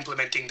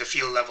implementing the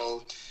field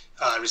level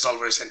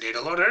resolvers and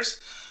data loaders.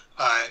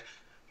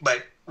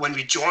 But when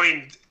we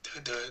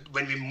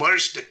when we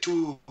merge the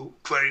two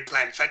query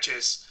plan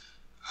fetches,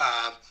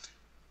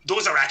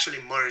 those are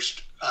actually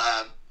merged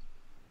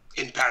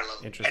in parallel.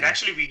 And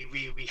actually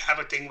we have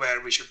a thing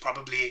where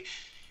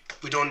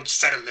we don't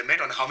set a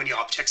limit on how many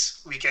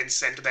objects we can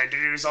send to the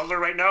entity resolver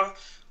right now.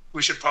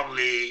 We should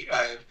probably,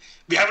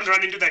 we haven't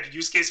run into that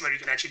use case where you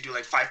can actually do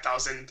like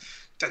 5,000,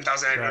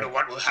 10,000, I don't know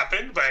what will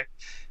happen, but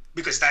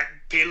because that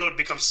payload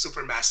becomes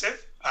super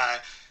massive.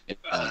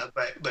 Yeah.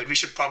 But we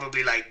should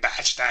probably like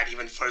batch that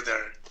even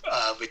further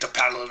with a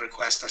parallel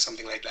request or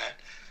something like that.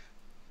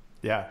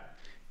 Yeah.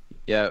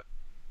 Yeah.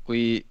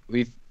 We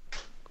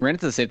ran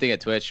into the same thing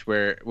at Twitch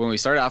where when we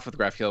started off with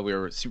GraphQL, we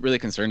were really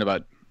concerned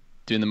about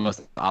doing the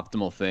most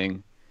optimal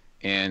thing.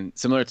 And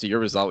similar to your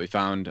result, we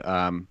found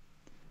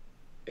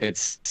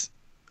it's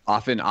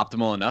often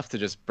optimal enough to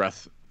just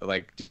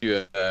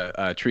do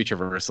a tree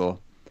traversal.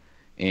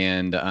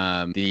 And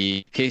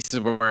the cases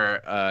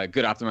where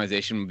good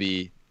optimization would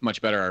be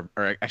much better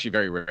are actually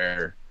very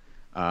rare.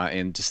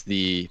 And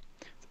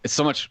it's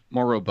so much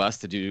more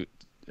robust to do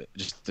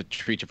just the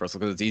tree traversal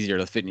because it's easier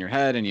to fit in your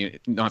head and you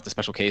don't have to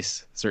special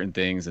case certain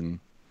things. And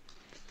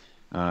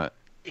yeah,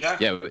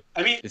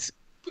 I mean, it's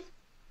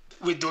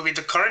with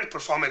the current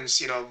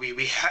performance,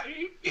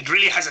 it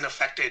really hasn't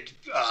affected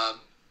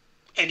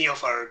any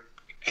of our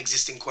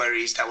existing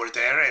queries that were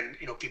there, and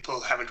people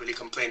haven't really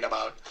complained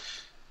about.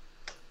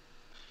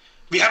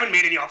 We haven't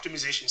made any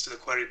optimizations to the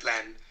query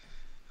plan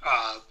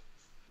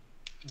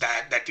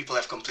that people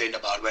have complained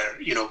about, where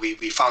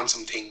we found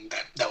something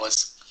that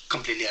was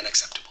completely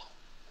unacceptable.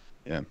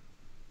 Yeah.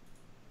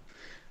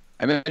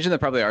 I imagine there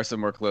probably are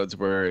some workloads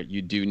where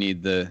you do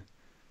need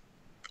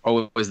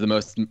always the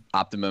most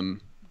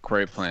optimum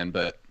query plan,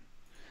 but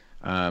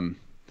I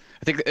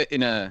think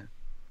in a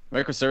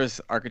microservice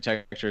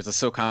architecture, it's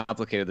so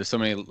complicated. There's so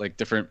many like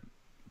different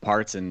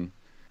parts, and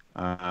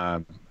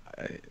I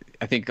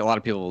think a lot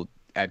of people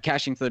add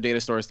caching to their data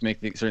stores to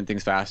make certain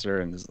things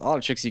faster, and there's a lot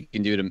of tricks you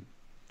can do to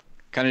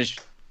kind of just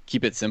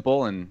keep it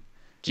simple, and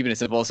keeping it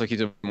simple also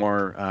keeps it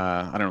more,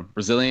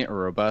 resilient or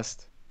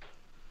robust.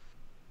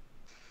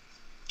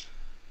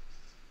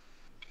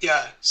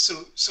 Yeah.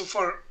 So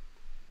from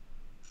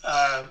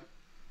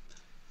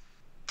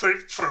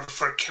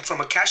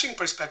a caching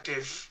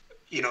perspective,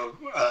 we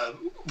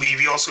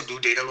also do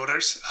data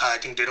loaders. I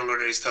think data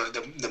loader is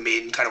the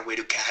main kind of way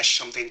to cache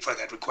something for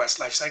that request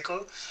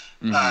lifecycle.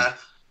 Mm-hmm.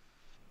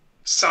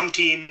 Some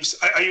teams,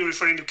 are you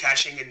referring to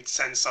caching in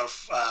sense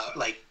of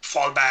like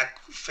fallback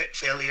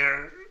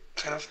failure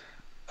kind of?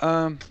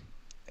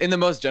 In the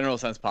most general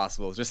sense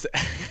possible. Just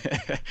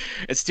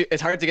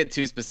it's hard to get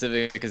too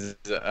specific because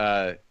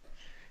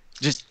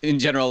just in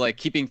general, like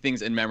keeping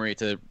things in memory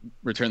to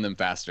return them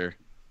faster.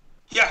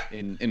 Yeah.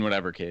 In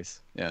whatever case.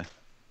 Yeah.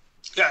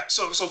 Yeah.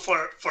 So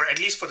for at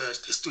least for the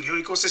studio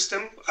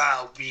ecosystem,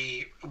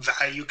 we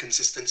value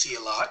consistency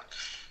a lot.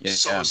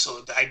 Yeah.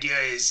 So the idea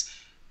is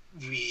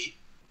we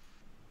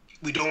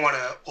don't want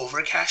to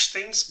over cache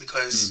things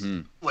because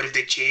what if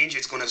they change?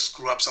 It's going to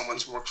screw up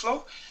someone's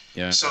workflow.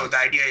 Yeah. So the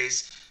idea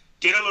is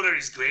data loader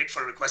is great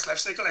for request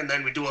lifecycle, and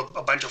then we do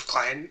a bunch of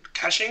client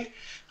caching,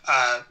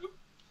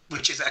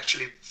 which is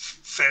actually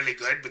fairly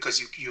good because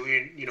you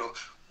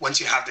once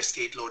you have the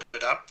state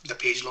loaded up, the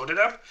page loaded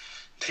up,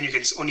 then you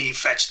can only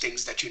fetch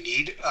things that you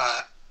need,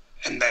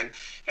 and then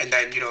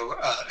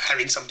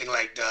having something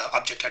like the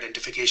object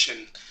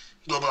identification,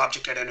 global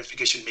object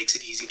identification makes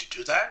it easy to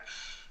do that.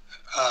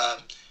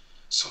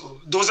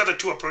 So those are the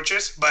two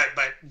approaches, but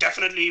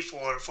definitely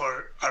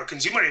for our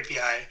consumer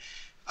API,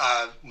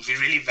 we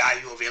really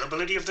value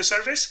availability of the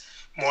service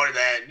more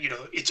than,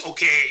 it's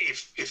okay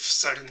if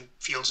certain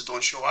fields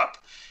don't show up.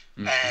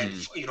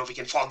 And, we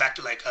can fall back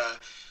to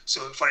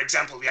so for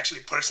example, we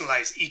actually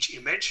personalize each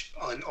image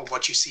of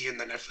what you see in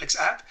the Netflix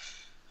app.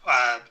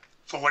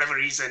 For whatever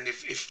reason,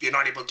 if you're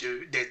not able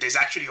to, there's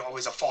actually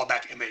always a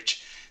fallback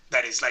image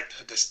that is like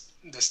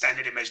the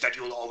standard image that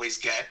you'll always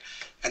get.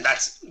 And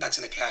that's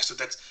in a cache. So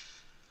that's,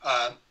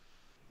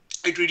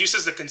 it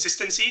reduces the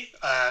consistency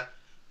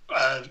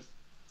a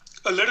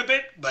little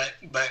bit, but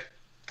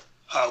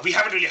we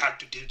haven't really had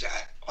to do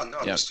that on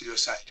the studio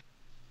side.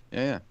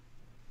 Yeah.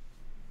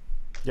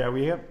 Yeah,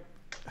 we have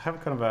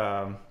kind of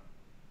a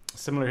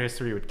similar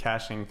history with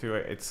caching too.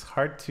 It's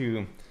hard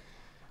to.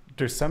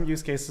 There's some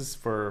use cases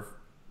for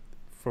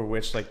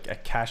which like a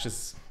cache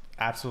is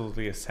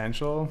absolutely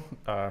essential.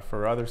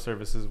 For other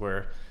services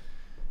where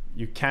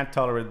you can't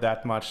tolerate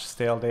that much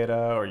stale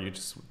data, or you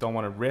just don't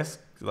want to risk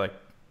like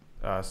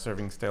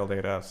serving stale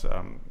data.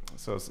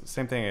 So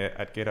same thing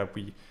at GitHub.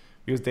 We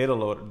use data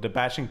load. The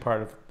batching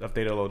part of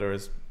data loader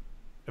is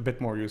a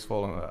bit more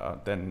useful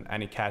than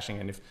any caching.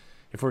 And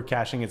if we're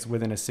caching, it's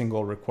within a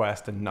single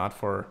request and not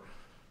for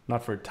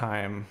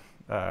time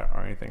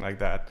or anything like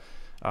that.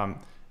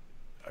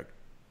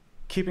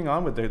 Keeping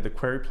on with the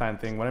query plan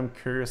thing, what I'm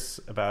curious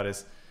about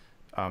is,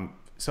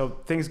 so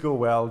things go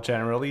well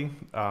generally,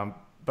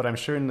 but I'm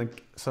sure in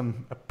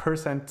a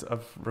percent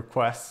of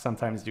requests,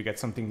 sometimes you get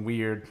something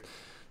weird,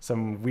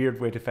 some weird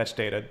way to fetch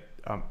data.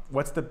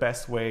 What's the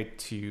best way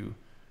to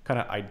kind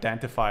of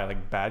identify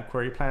like bad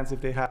query plans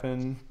if they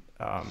happen?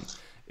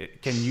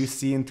 Can you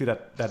see into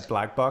that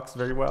black box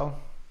very well?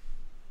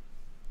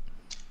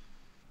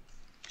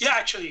 Yeah,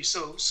 actually.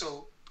 So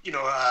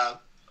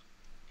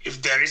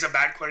if there is a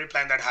bad query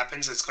plan that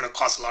happens, it's going to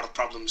cause a lot of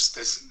problems.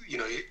 There's,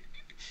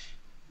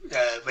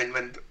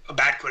 when a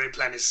bad query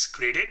plan is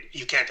created,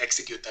 you can't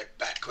execute that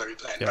bad query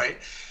plan, right?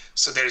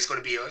 So there's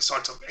going to be a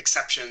sorts of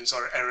exceptions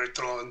or error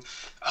thrown.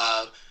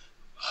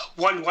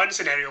 one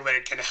scenario where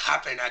it can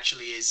happen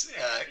actually is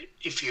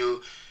if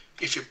you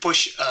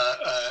push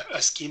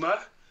a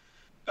schema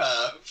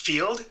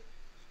field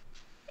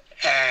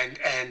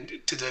and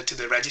to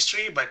the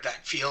registry, but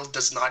that field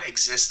does not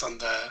exist on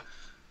the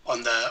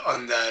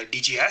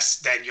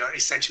DGS, then you're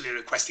essentially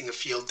requesting a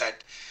field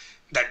that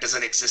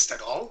doesn't exist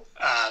at all.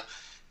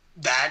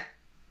 That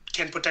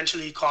can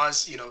potentially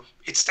cause,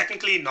 it's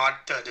technically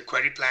not the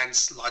query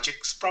plan's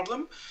logic's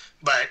problem,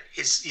 but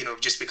it's,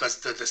 just because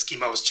the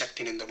schema was checked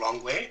in the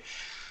wrong way.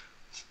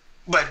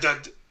 But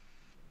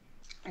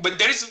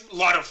there is a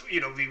lot of,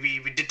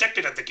 we detect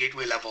it at the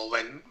gateway level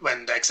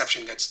when the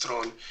exception gets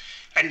thrown.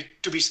 And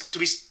to be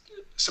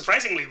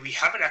surprisingly, we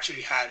haven't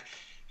actually had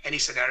any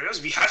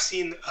scenarios. We have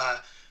seen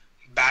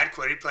bad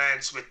query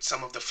plans with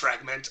some of the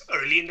fragment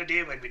early in the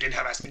day when we didn't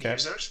have as many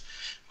users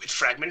with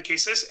fragment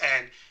cases,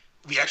 and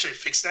we actually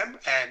fix them.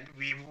 And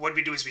what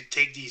we do is we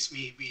take these,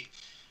 we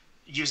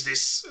use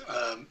this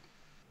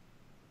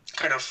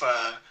kind of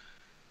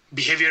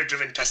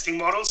behavior-driven testing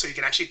model. So you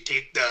can actually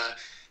take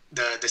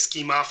the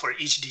schema for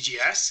each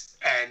DGS,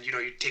 and you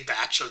take the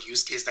actual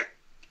use case that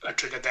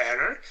triggered the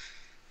error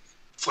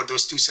for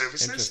those two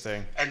services,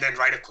 and then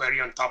write a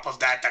query on top of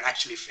that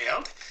actually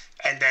failed,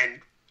 and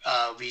then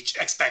we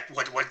expect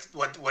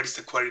what is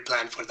the query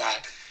plan for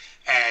that,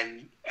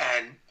 and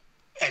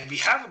we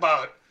have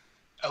about,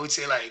 I would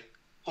say, like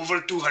over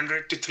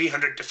 200 to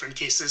 300 different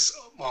cases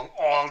among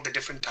all the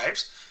different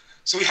types.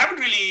 So we haven't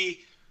really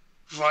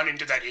run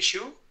into that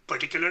issue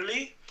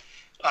particularly.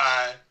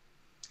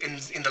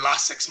 In the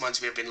last 6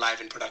 months, we have been live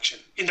in production.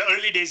 In the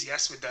early days,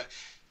 yes,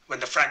 when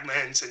the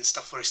fragments and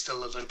stuff were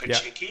still a little bit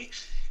shaky,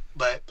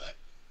 but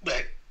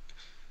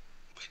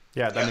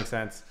that makes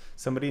sense.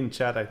 Somebody in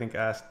chat, I think,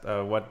 asked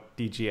what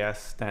DGS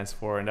stands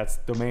for, and that's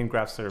Domain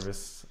Graph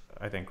Service,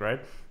 I think, right?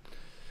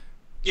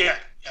 Yeah.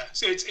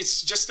 So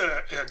it's just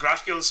a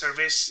GraphQL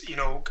service.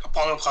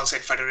 Apollo calls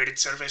it federated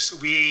service.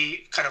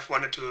 We kind of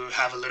wanted to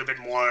have a little bit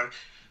more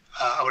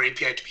our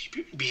API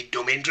to be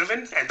domain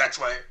driven, and that's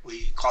why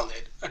we call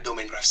it a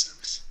domain graph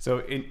service. So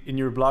in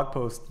your blog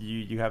post,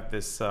 you have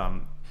this.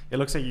 It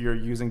looks like you're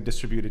using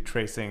distributed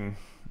tracing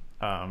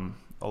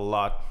a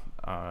lot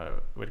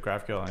with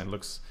GraphQL, and it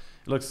looks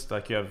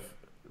like you have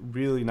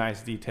really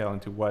nice detail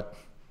into what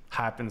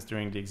happens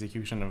during the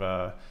execution of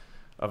a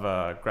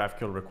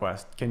GraphQL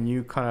request. Can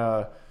you kind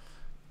of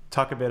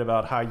talk a bit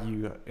about how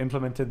you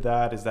implemented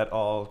that? Is that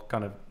all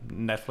kind of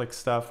Netflix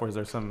stuff, or is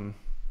there some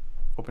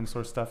open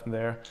source stuff in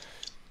there?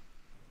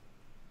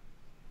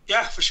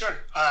 Yeah, for sure.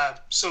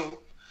 So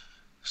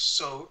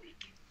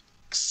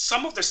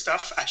some of the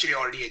stuff actually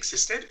already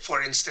existed.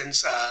 For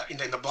instance, in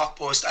the blog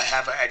post, I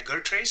have an Edgar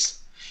trace,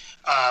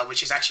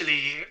 which is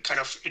actually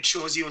it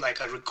shows you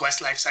like a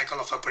request lifecycle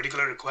of a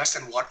particular request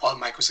and what all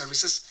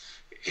microservices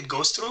it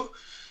goes through.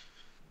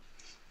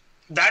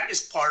 That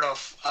is part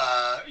of,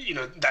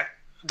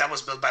 that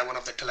was built by one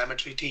of the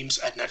telemetry teams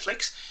at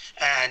Netflix,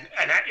 and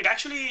it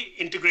actually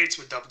integrates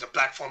with the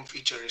platform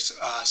features.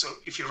 So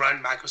if you run a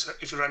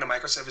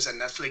microservice at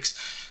Netflix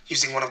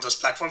using one of those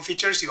platform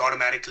features, you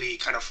automatically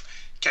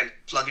can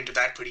plug into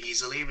that pretty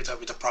easily with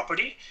a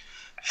property,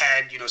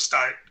 and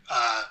start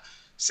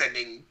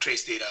sending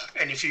trace data.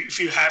 And if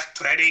you have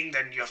threading,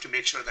 then you have to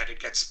make sure that it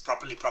gets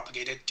properly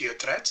propagated to your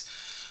threads.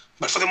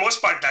 But for the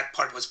most part, that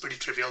part was pretty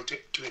trivial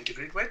to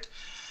integrate with.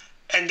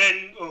 And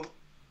then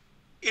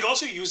it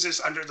also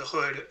uses under the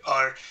hood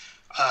our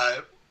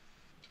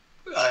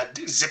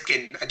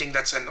Zipkin. I think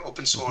that's an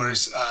open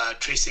source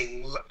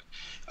tracing.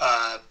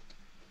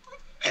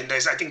 And I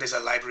think there's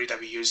a library that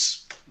we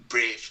use,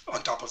 Brave,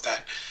 on top of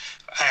that.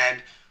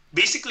 And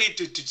basically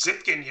to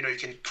Zipkin, you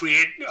can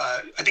create,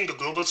 I think the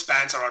global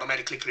spans are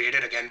automatically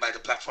created again by the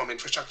platform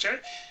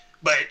infrastructure.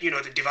 But,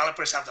 the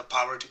developers have the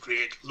power to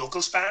create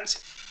local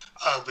spans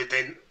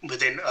within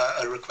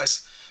a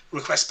request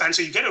span.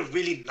 So you get a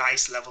really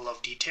nice level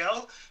of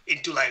detail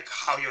into like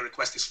how your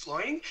request is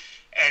flowing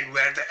and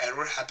where the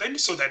error happened,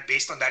 so that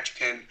based on that you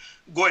can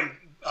go and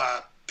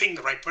ping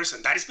the right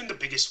person. That has been the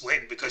biggest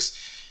win, because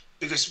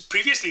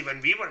previously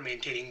when we were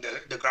maintaining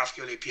the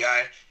GraphQL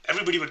API,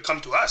 everybody would come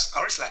to us,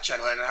 our Slack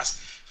channel, and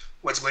ask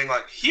what's going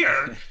on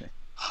here.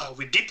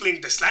 We deep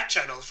link the Slack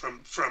channel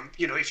from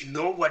if you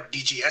know what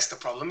DGS the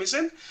problem is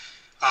in,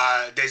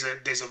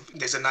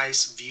 there's a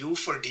nice view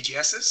for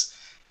DGSs,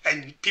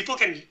 and people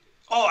can,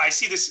 I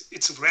see this,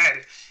 it's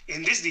red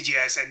in this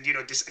DGS,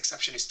 and this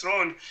exception is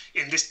thrown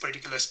in this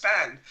particular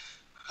span.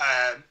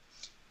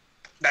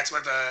 That's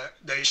what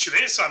the issue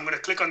is. So I'm going to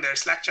click on their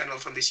Slack channel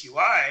from this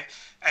UI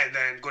and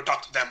then go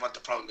talk to them what the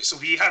problem is. So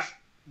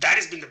that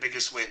has been the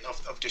biggest win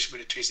of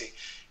distributed tracing,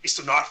 is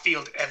to not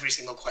field every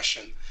single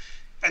question.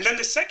 And then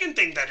the second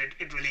thing that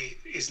it really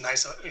is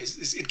nice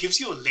is it gives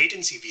you a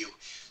latency view.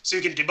 So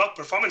you can debug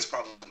performance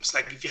problems.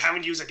 Like if you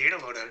haven't used a data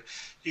loader,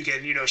 you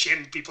can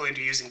shame people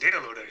into using data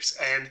loaders.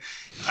 And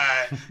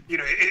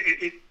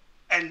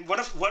and one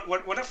of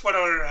what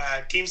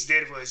our teams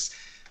did was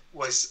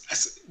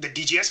the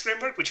DGS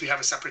framework, which we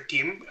have a separate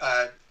team.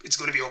 It's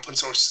going to be open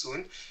source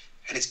soon,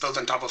 and it's built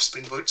on top of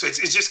Spring Boot. So it's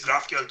just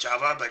GraphQL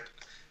Java, but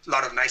a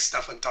lot of nice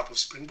stuff on top of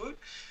Spring Boot,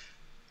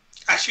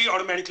 actually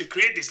automatically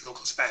create these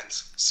local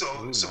spans. So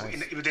Ooh, nice.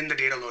 within the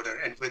data loader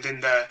and within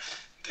the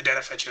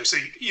data fetcher. So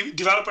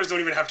developers don't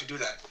even have to do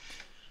that.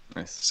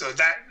 Nice. So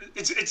that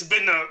it's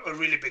been a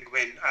really big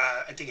win.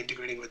 I think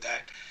integrating with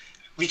that,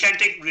 we can't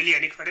take really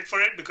any credit for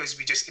it because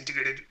we just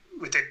integrated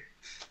with it.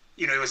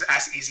 You know, it was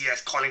as easy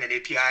as calling an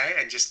API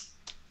and just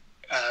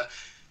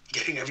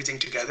getting everything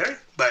together.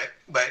 But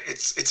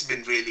it's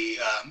been really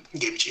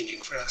game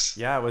changing for us.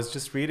 Yeah, I was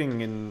just reading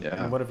in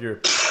one of your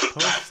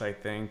posts, I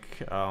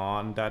think,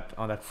 on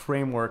that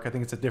framework. I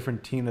think it's a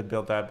different team that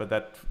built that, but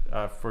that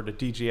for the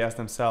DGS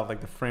themselves, like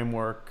the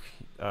framework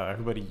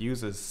everybody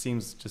uses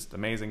seems just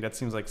amazing. That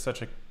seems like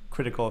such a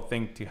critical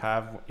thing to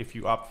have if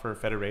you opt for a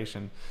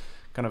federation,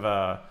 kind of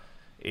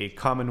a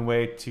common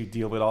way to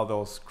deal with all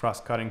those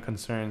cross-cutting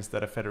concerns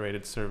that a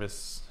federated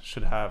service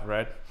should have,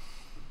 right?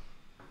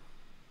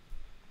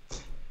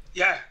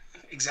 Yeah,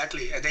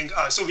 exactly. I think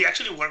so. We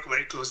actually work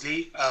very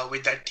closely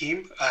with that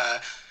team.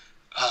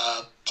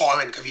 Paul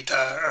and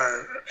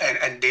Kavita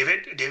and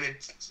David. David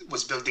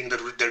was building their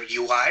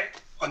UI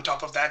on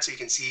top of that, so you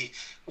can see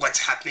what's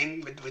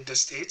happening with the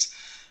states.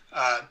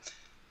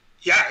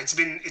 Yeah, it's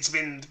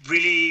been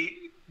really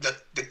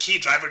the key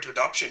driver to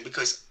adoption,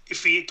 because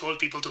if we told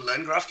people to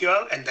learn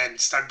GraphQL and then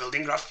start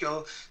building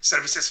GraphQL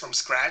services from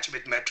scratch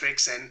with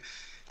metrics, and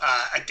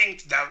I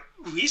think that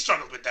we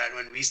struggled with that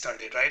when we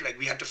started, right? Like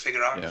we had to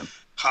figure out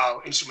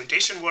how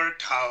instrumentation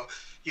worked, how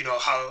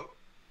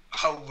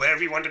where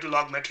we wanted to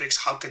log metrics,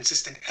 how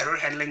consistent error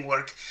handling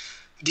worked.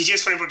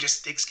 DGS framework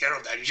just takes care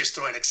of that. You just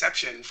throw an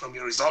exception from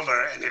your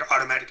resolver and it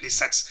automatically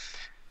sets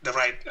the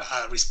right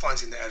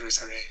response in the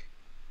errors array.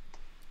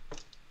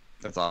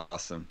 That's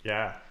awesome.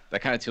 Yeah.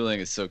 That kind of tooling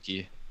is so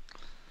key.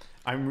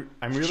 I'm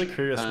really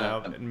curious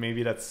now, and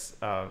maybe that's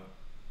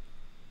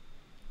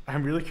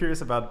I'm really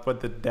curious about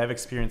what the dev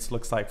experience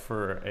looks like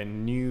for a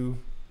new,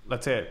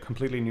 let's say a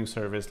completely new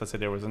service. Let's say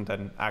there wasn't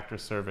an actor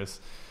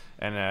service,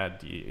 and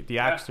the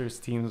actors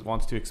team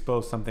wants to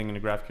expose something in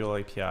the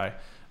GraphQL API.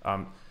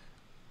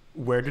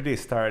 Where do they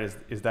start?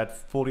 Is that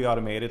fully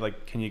automated?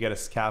 Like, can you get a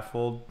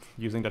scaffold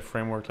using that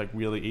framework like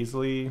really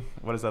easily?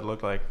 What does that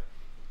look like?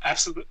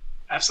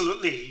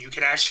 Absolutely. You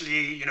can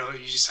actually, you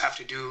just have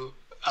to do.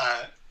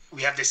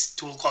 We have this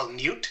tool called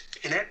Newt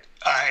in it,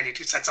 and it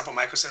sets up a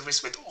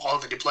microservice with all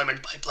the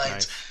deployment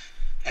pipelines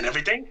and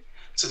everything.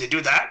 So they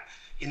do that.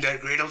 In their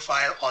Gradle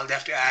file, all they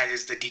have to add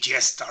is the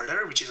DGS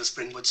starter, which is a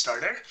Spring Boot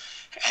starter.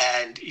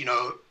 And,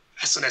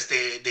 as soon as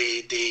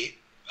they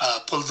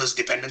pull those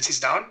dependencies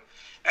down,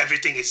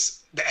 everything is,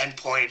 the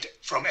endpoint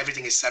from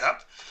everything is set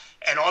up.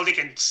 And all they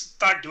can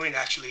start doing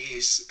actually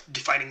is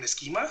defining the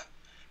schema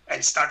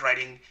and start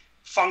writing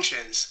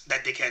functions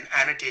that they can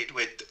annotate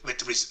with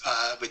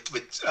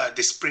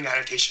the Spring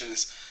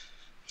annotations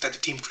that the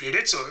team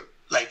created. So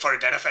like for a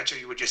data fetcher,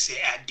 you would just say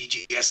add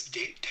DGS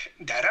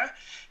data,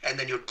 and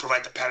then you would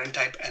provide the parent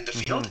type and the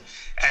field,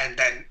 and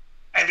then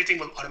everything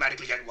will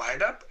automatically get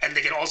wired up. And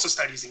they can also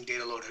start using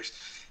data loaders.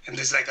 And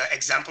there's like an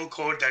example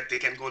code that they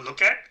can go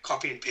look at,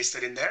 copy and paste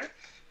it in there,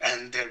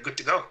 and they're good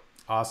to go.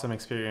 Awesome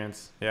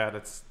experience. Yeah,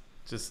 that's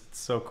just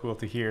so cool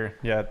to hear.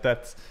 Yeah,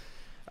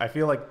 I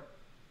feel like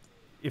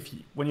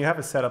when you have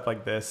a setup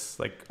like this,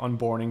 like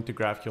onboarding to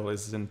GraphQL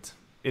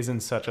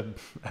isn't such a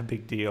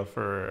big deal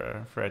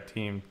for a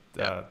team.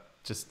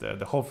 Just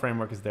the whole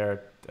framework is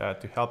there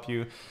to help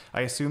you.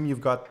 I assume you've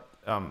got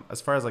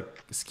as far as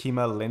like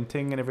schema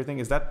linting and everything.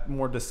 Is that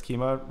more the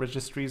schema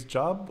registry's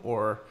job,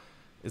 or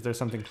is there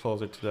something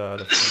closer to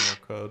the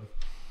framework code?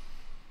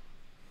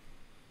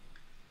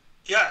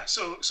 Yeah.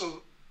 So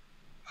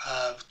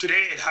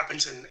today it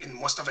happens in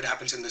most of it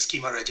happens in the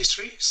schema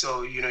registry.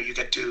 So you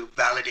get to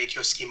validate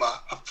your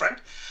schema upfront,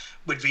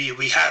 but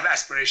we have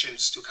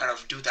aspirations to kind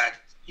of do that.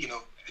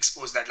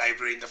 Expose that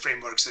library in the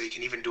framework, so you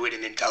can even do it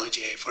in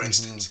IntelliJ, for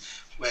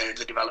instance, where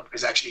the developer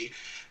is actually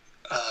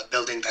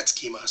building that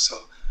schema.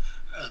 So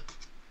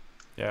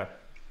yeah.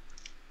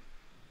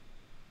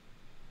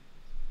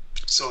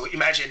 So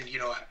imagine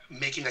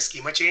making a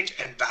schema change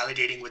and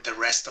validating with the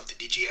rest of the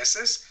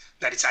DGSs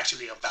that it's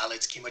actually a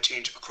valid schema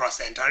change across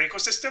the entire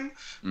ecosystem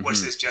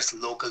versus just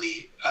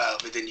locally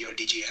within your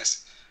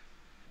DGS.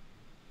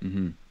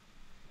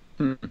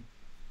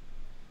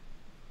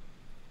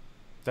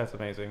 That's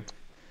amazing.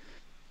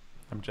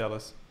 I'm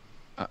jealous.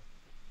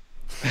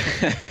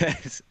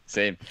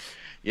 Same.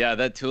 Yeah,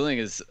 that tooling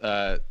is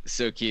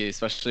so key,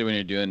 especially when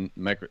you're doing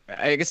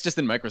I guess just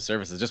in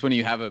microservices. Just when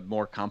you have a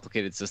more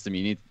complicated system,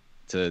 you need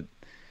to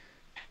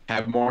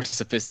have more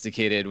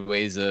sophisticated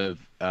ways of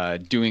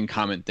doing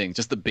common things.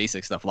 Just the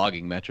basic stuff,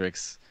 logging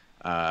metrics,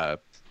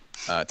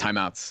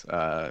 timeouts,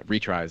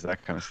 retries,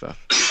 that kind of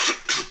stuff.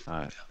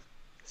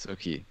 So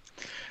key.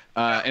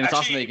 And it's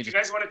awesome that you can. If you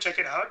guys want to check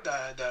it out,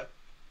 the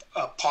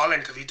Paul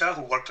and Kavita,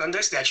 who worked on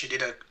this, they actually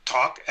did a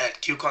talk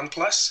at QCon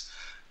Plus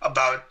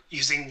about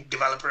using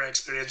developer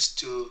experience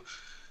to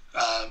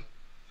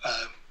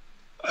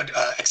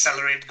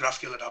accelerate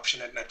GraphQL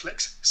adoption at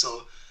Netflix.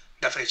 So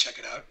definitely check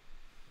it out.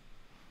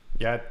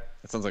 Yeah,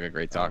 That sounds like a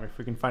great talk. If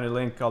we can find a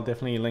link, I'll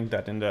definitely link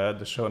that in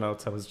the show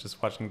notes. I was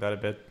just watching that a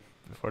bit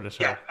before the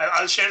show. Yeah,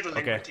 I'll share the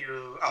link with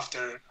you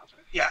after.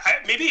 Yeah,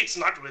 maybe it's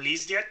not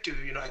released yet.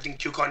 I think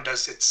QCon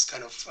does its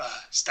kind of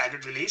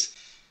staggered release,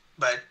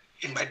 but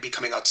it might be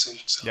coming out soon.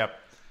 So. Yep.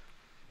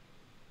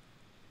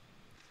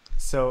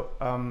 So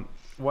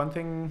one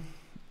thing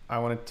I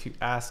wanted to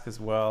ask as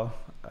well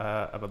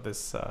about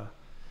this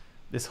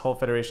this whole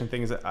federation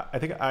thing is that I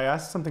think I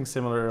asked something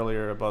similar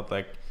earlier about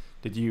like,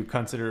 did you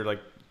consider like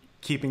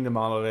keeping the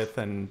monolith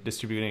and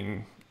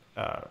distributing?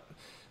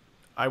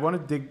 I want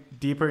to dig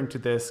deeper into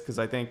this because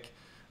I think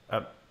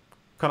kind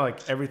of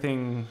like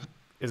everything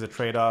is a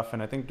trade-off,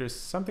 and I think there's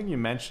something you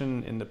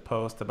mentioned in the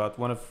post about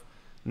one of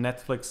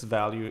Netflix's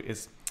value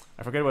is,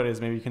 I forget what it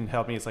is, maybe you can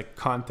help me, it's like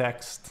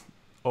context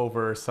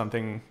over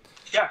something.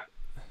 Yeah,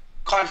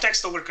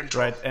 context over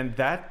control. Right, and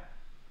that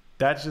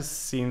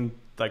just seemed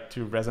like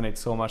to resonate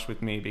so much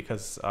with me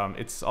because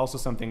it's also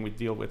something we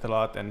deal with a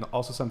lot and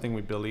also something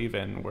we believe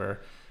in,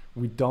 where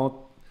we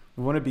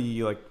want to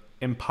be like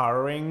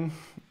empowering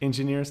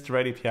engineers to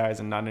write APIs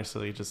and not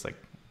necessarily just like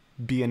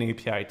be an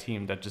API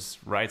team that just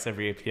writes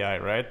every API,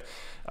 right?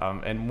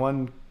 And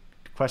one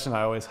question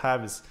I always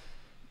have is,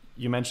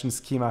 you mentioned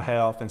schema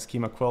health and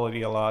schema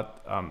quality a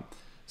lot.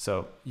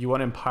 So you want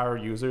to empower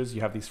users,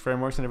 you have these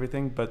frameworks and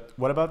everything, but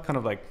what about kind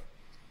of like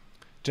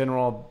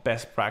general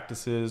best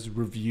practices,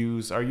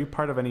 reviews? Are you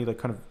part of any like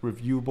kind of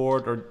review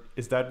board, or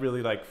is that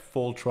really like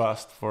full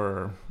trust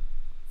for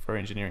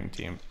engineering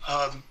team?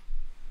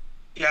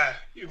 Yeah,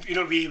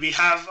 we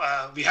have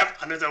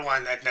another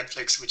one at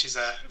Netflix, which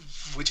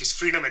is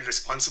freedom and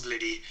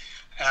responsibility.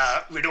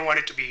 We don't want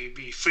it to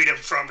be freedom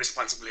from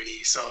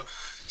responsibility. So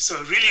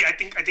really, I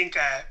think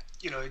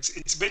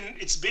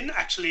it's been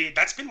actually,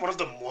 that's been one of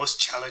the most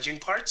challenging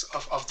parts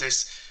of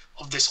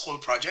this whole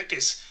project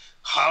is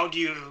how do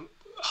you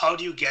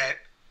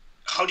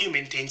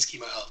maintain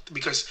schema health,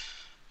 because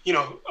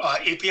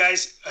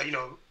APIs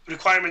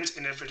requirements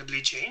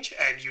inevitably change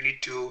and you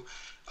need to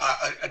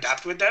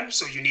adapt with them.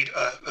 So you need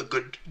a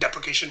good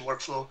deprecation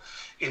workflow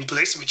in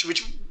place, which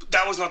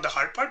that was not the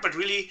hard part, but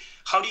really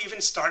how do you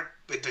even start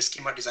with the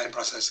schema design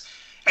process?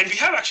 And we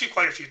have actually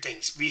quite a few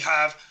things. We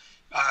have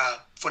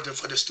for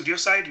the studio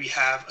side, we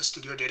have a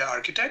studio data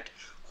architect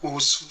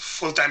whose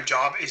full-time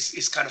job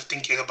is kind of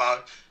thinking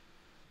about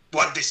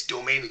what this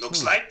domain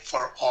looks like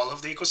for all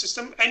of the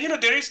ecosystem. And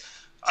there is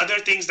other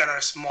things that are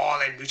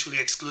small and mutually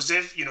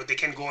exclusive. They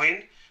can go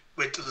in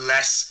with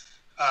less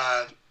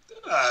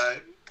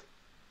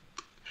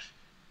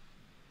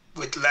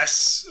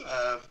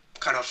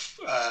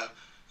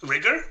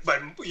rigor,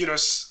 but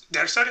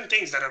there are certain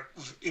things that are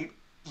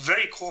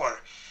very core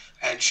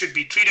and should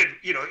be treated.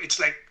 It's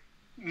like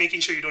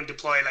making sure you don't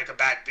deploy like a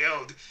bad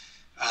build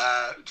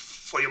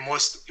for your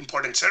most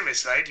important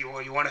service, right? You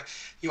want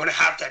to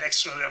have that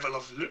extra level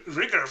of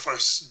rigor for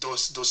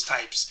those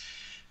types.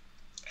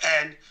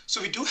 And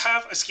so we do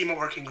have a schema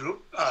working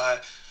group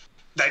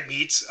that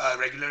meets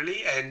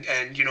regularly, and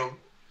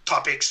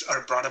topics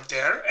are brought up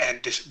there, and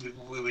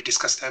we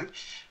discuss them.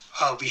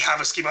 We have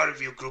a schema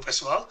review group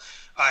as well,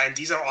 and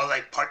these are all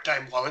like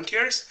part-time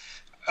volunteers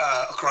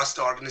across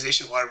the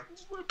organization who are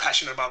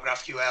passionate about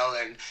GraphQL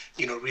and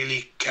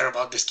really care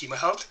about the schema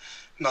health,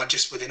 not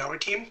just within our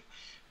team.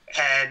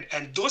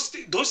 And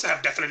those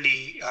have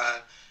definitely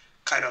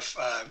kind of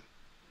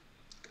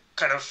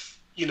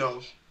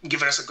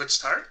given us a good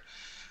start.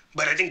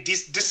 But I think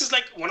this is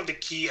like one of the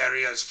key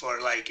areas for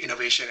like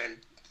innovation and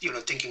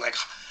thinking like,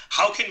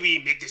 how can we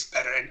make this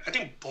better? And I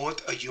think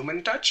both a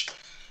human touch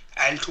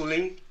and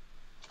tooling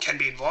can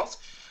be involved.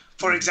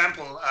 For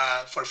example,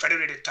 for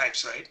federated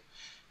types, right?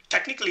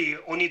 Technically,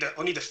 only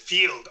the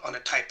field on a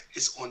type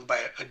is owned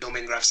by a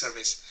domain graph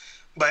service,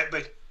 but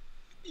there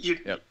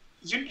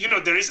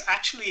is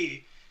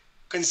actually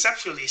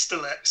conceptually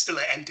still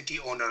an entity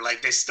owner.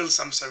 Like there's still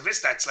some service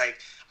that's like,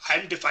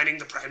 I'm defining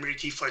the primary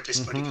key for this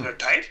particular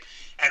type,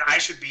 and I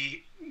should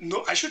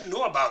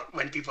know about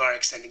when people are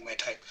extending my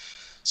type.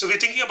 So we're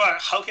thinking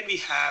about how can we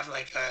have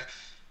like a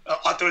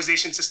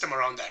authorization system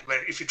around that,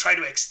 where if you try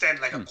to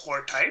extend like a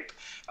core type,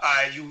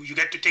 you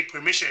get to take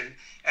permission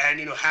and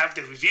have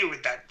the review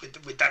with that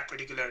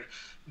particular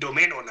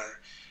domain owner.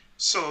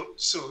 So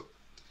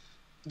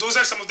those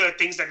are some of the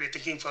things that we're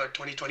thinking for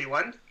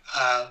 2021.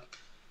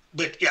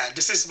 But yeah,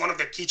 this is one of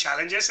the key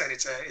challenges, and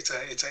it's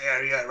an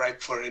area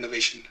ripe for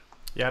innovation.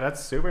 Yeah,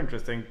 that's super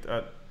interesting.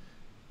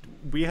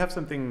 We have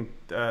something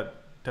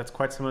that's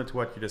quite similar to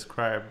what you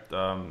described,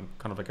 kind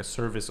of like a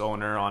service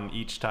owner on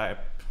each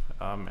type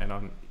and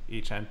on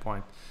each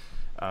endpoint.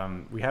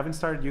 We haven't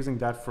started using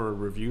that for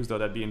reviews, though.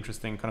 That'd be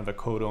interesting, kind of a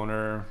code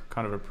owner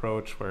kind of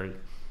approach, where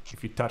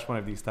if you touch one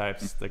of these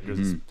types, like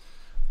there's,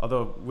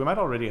 although we might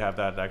already have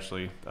that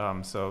actually.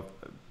 So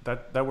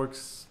that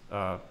works.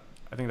 I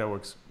think that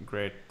works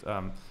great.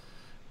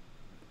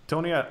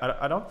 Tony,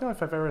 I don't know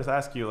if I've ever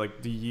asked you,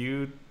 like, do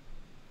you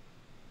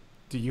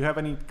have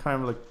any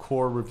kind of like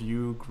core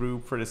review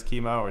group for the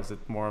schema, or is it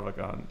more of like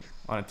on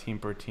a team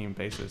per team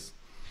basis?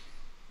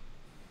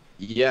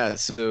 Yeah,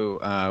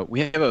 so we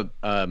have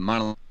a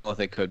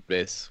monolithic code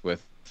base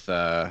with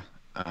or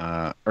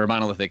a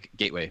monolithic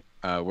gateway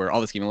where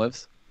all the schema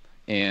lives,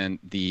 and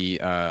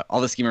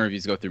all the schema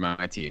reviews go through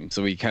my team.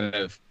 So we kind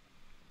of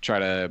try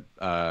to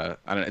I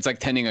don't know. It's like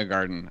tending a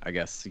garden, I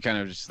guess. You kind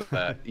of just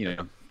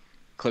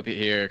clip it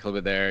here, clip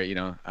it there.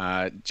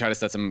 Try to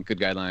set some good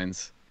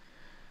guidelines,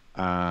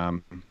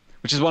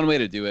 which is one way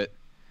to do it.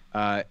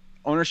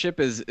 Ownership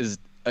is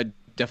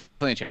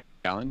definitely a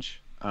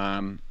challenge.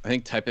 I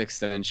think type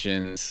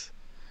extensions.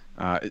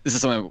 This is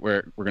something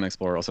we're going to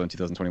explore also in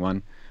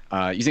 2021.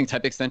 Using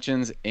type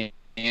extensions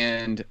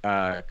and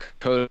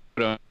code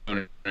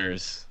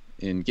owners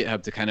in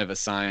GitHub to kind of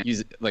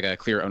use like a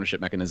clear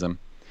ownership mechanism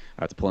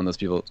to pull in those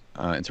people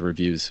into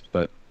reviews.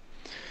 But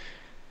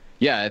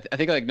yeah, I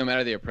think like no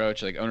matter the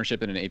approach, like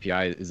ownership in an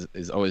API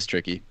is always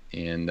tricky,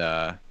 and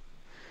it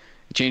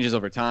changes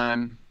over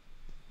time.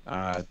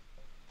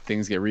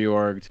 Things get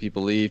reorged,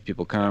 people leave,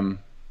 people come.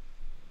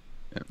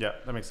 Yeah,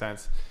 that makes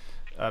sense.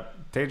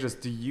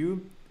 Tejas,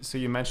 so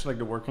you mentioned like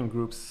the working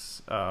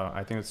groups.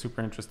 I think it's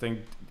super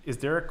interesting. Is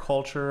there a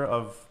culture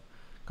of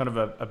kind of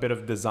a bit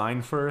of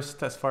design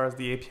first as far as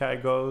the API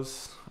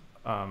goes?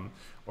 Are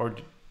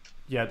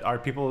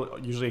people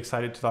usually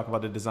excited to talk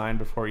about the design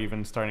before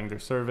even starting their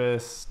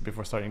service,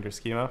 before starting their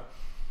schema?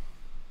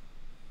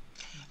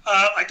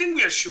 I think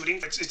we are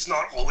shooting. It's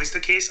not always the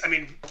case. I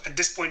mean, at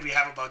this point, we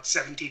have about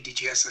 70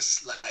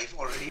 DGSs live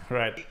already.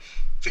 Right.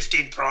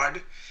 15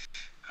 prod.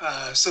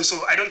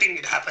 So I don't think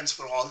it happens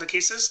for all the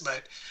cases,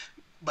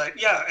 but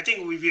yeah, I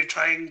think we are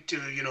trying to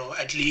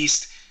at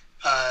least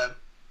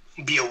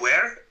be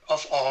aware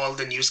of all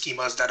the new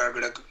schemas that are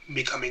going to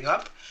be coming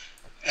up,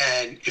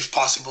 and if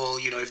possible,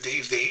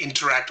 if they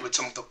interact with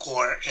some of the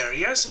core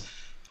areas,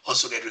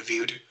 also get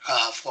reviewed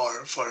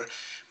for.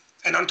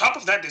 And on top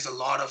of that, there's a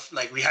lot of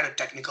we had a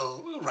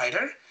technical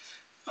writer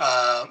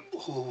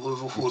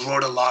who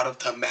wrote a lot of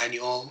the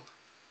manual.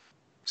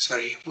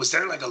 Sorry, was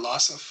there like a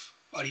loss of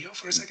audio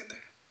for a second there?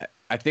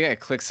 I think I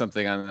clicked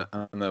something on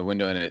the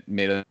window and it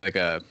made a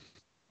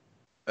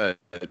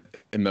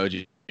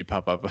emoji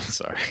pop up. I'm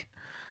sorry.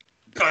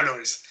 Oh, no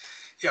worries.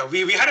 Yeah,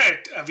 we had a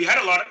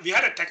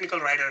technical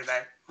writer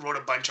that wrote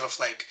a bunch of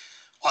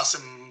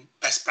awesome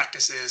best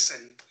practices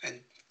and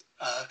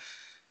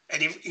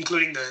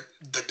including the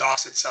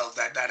docs itself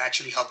that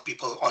actually help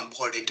people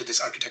onboard into this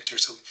architecture.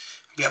 So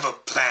we have a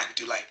plan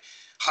to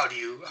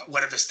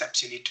what are the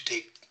steps you need to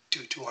take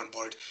to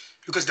onboard,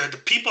 because the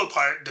people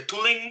part, the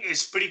tooling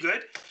is pretty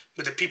good,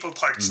 but the people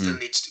part still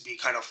needs to be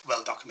kind of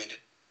well documented.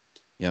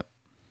 Yep.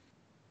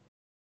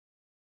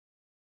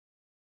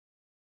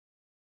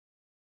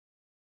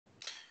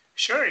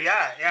 Sure.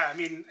 Yeah. I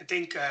mean, I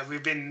think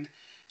we've been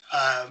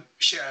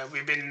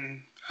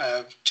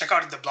check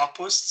out the blog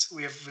posts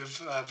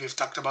we've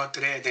talked about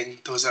today. I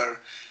think those are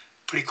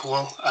pretty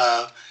cool.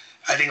 I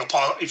think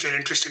Apollo, if you're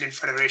interested in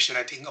Federation,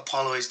 I think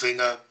Apollo is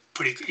doing a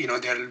pretty,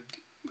 they're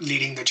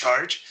leading the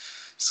charge.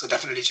 So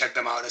definitely check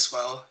them out as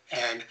well.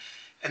 And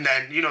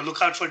then,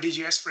 look out for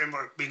DGS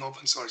framework being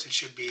open source. It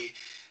should be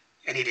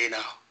any day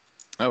now.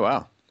 Oh,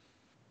 wow.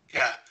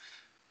 Yeah.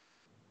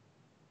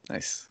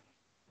 Nice.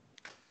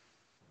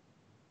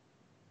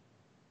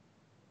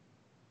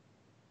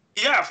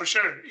 Yeah, for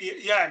sure.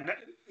 Yeah.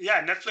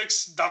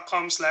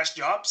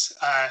 Netflix.com/jobs.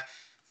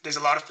 There's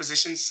a lot of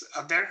positions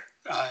out there.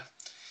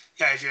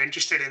 If you're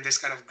interested in this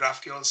kind of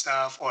GraphQL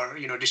stuff or,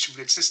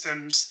 distributed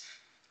systems,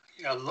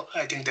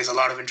 I think there's a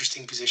lot of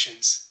interesting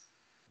positions.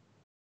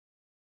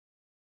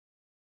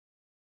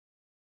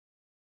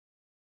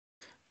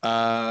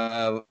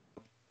 I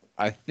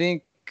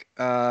think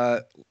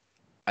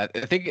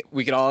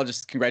we could all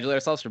just congratulate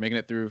ourselves for making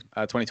it through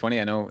 2020.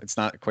 I know it's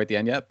not quite the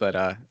end yet, but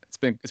it's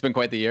been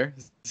quite the year.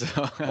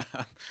 So,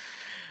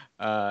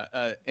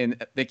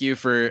 and thank you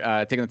for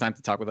taking the time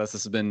to talk with us.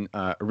 This has been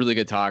a really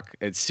good talk.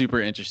 It's super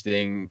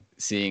interesting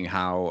seeing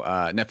how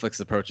Netflix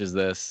approaches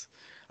this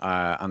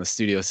on the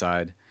studio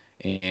side,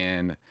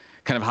 and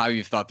kind of how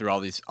you've thought through all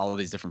of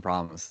these different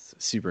problems.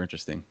 Super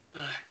interesting.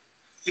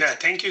 Yeah,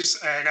 thank you.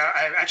 And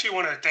I actually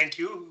want to thank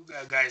you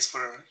guys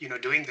for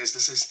doing this.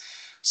 This is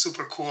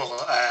super cool.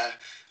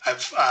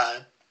 I've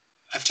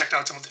checked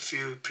out some of the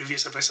few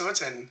previous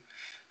episodes, and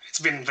it's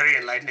been very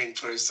enlightening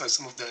for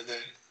some of the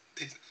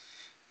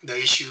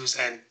issues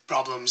and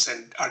problems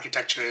and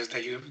architectures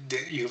that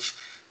you've.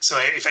 So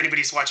if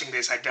anybody's watching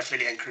this, I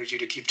definitely encourage you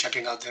to keep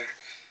checking out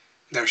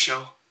their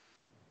show.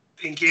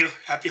 Thank you.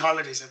 Happy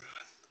holidays, everyone.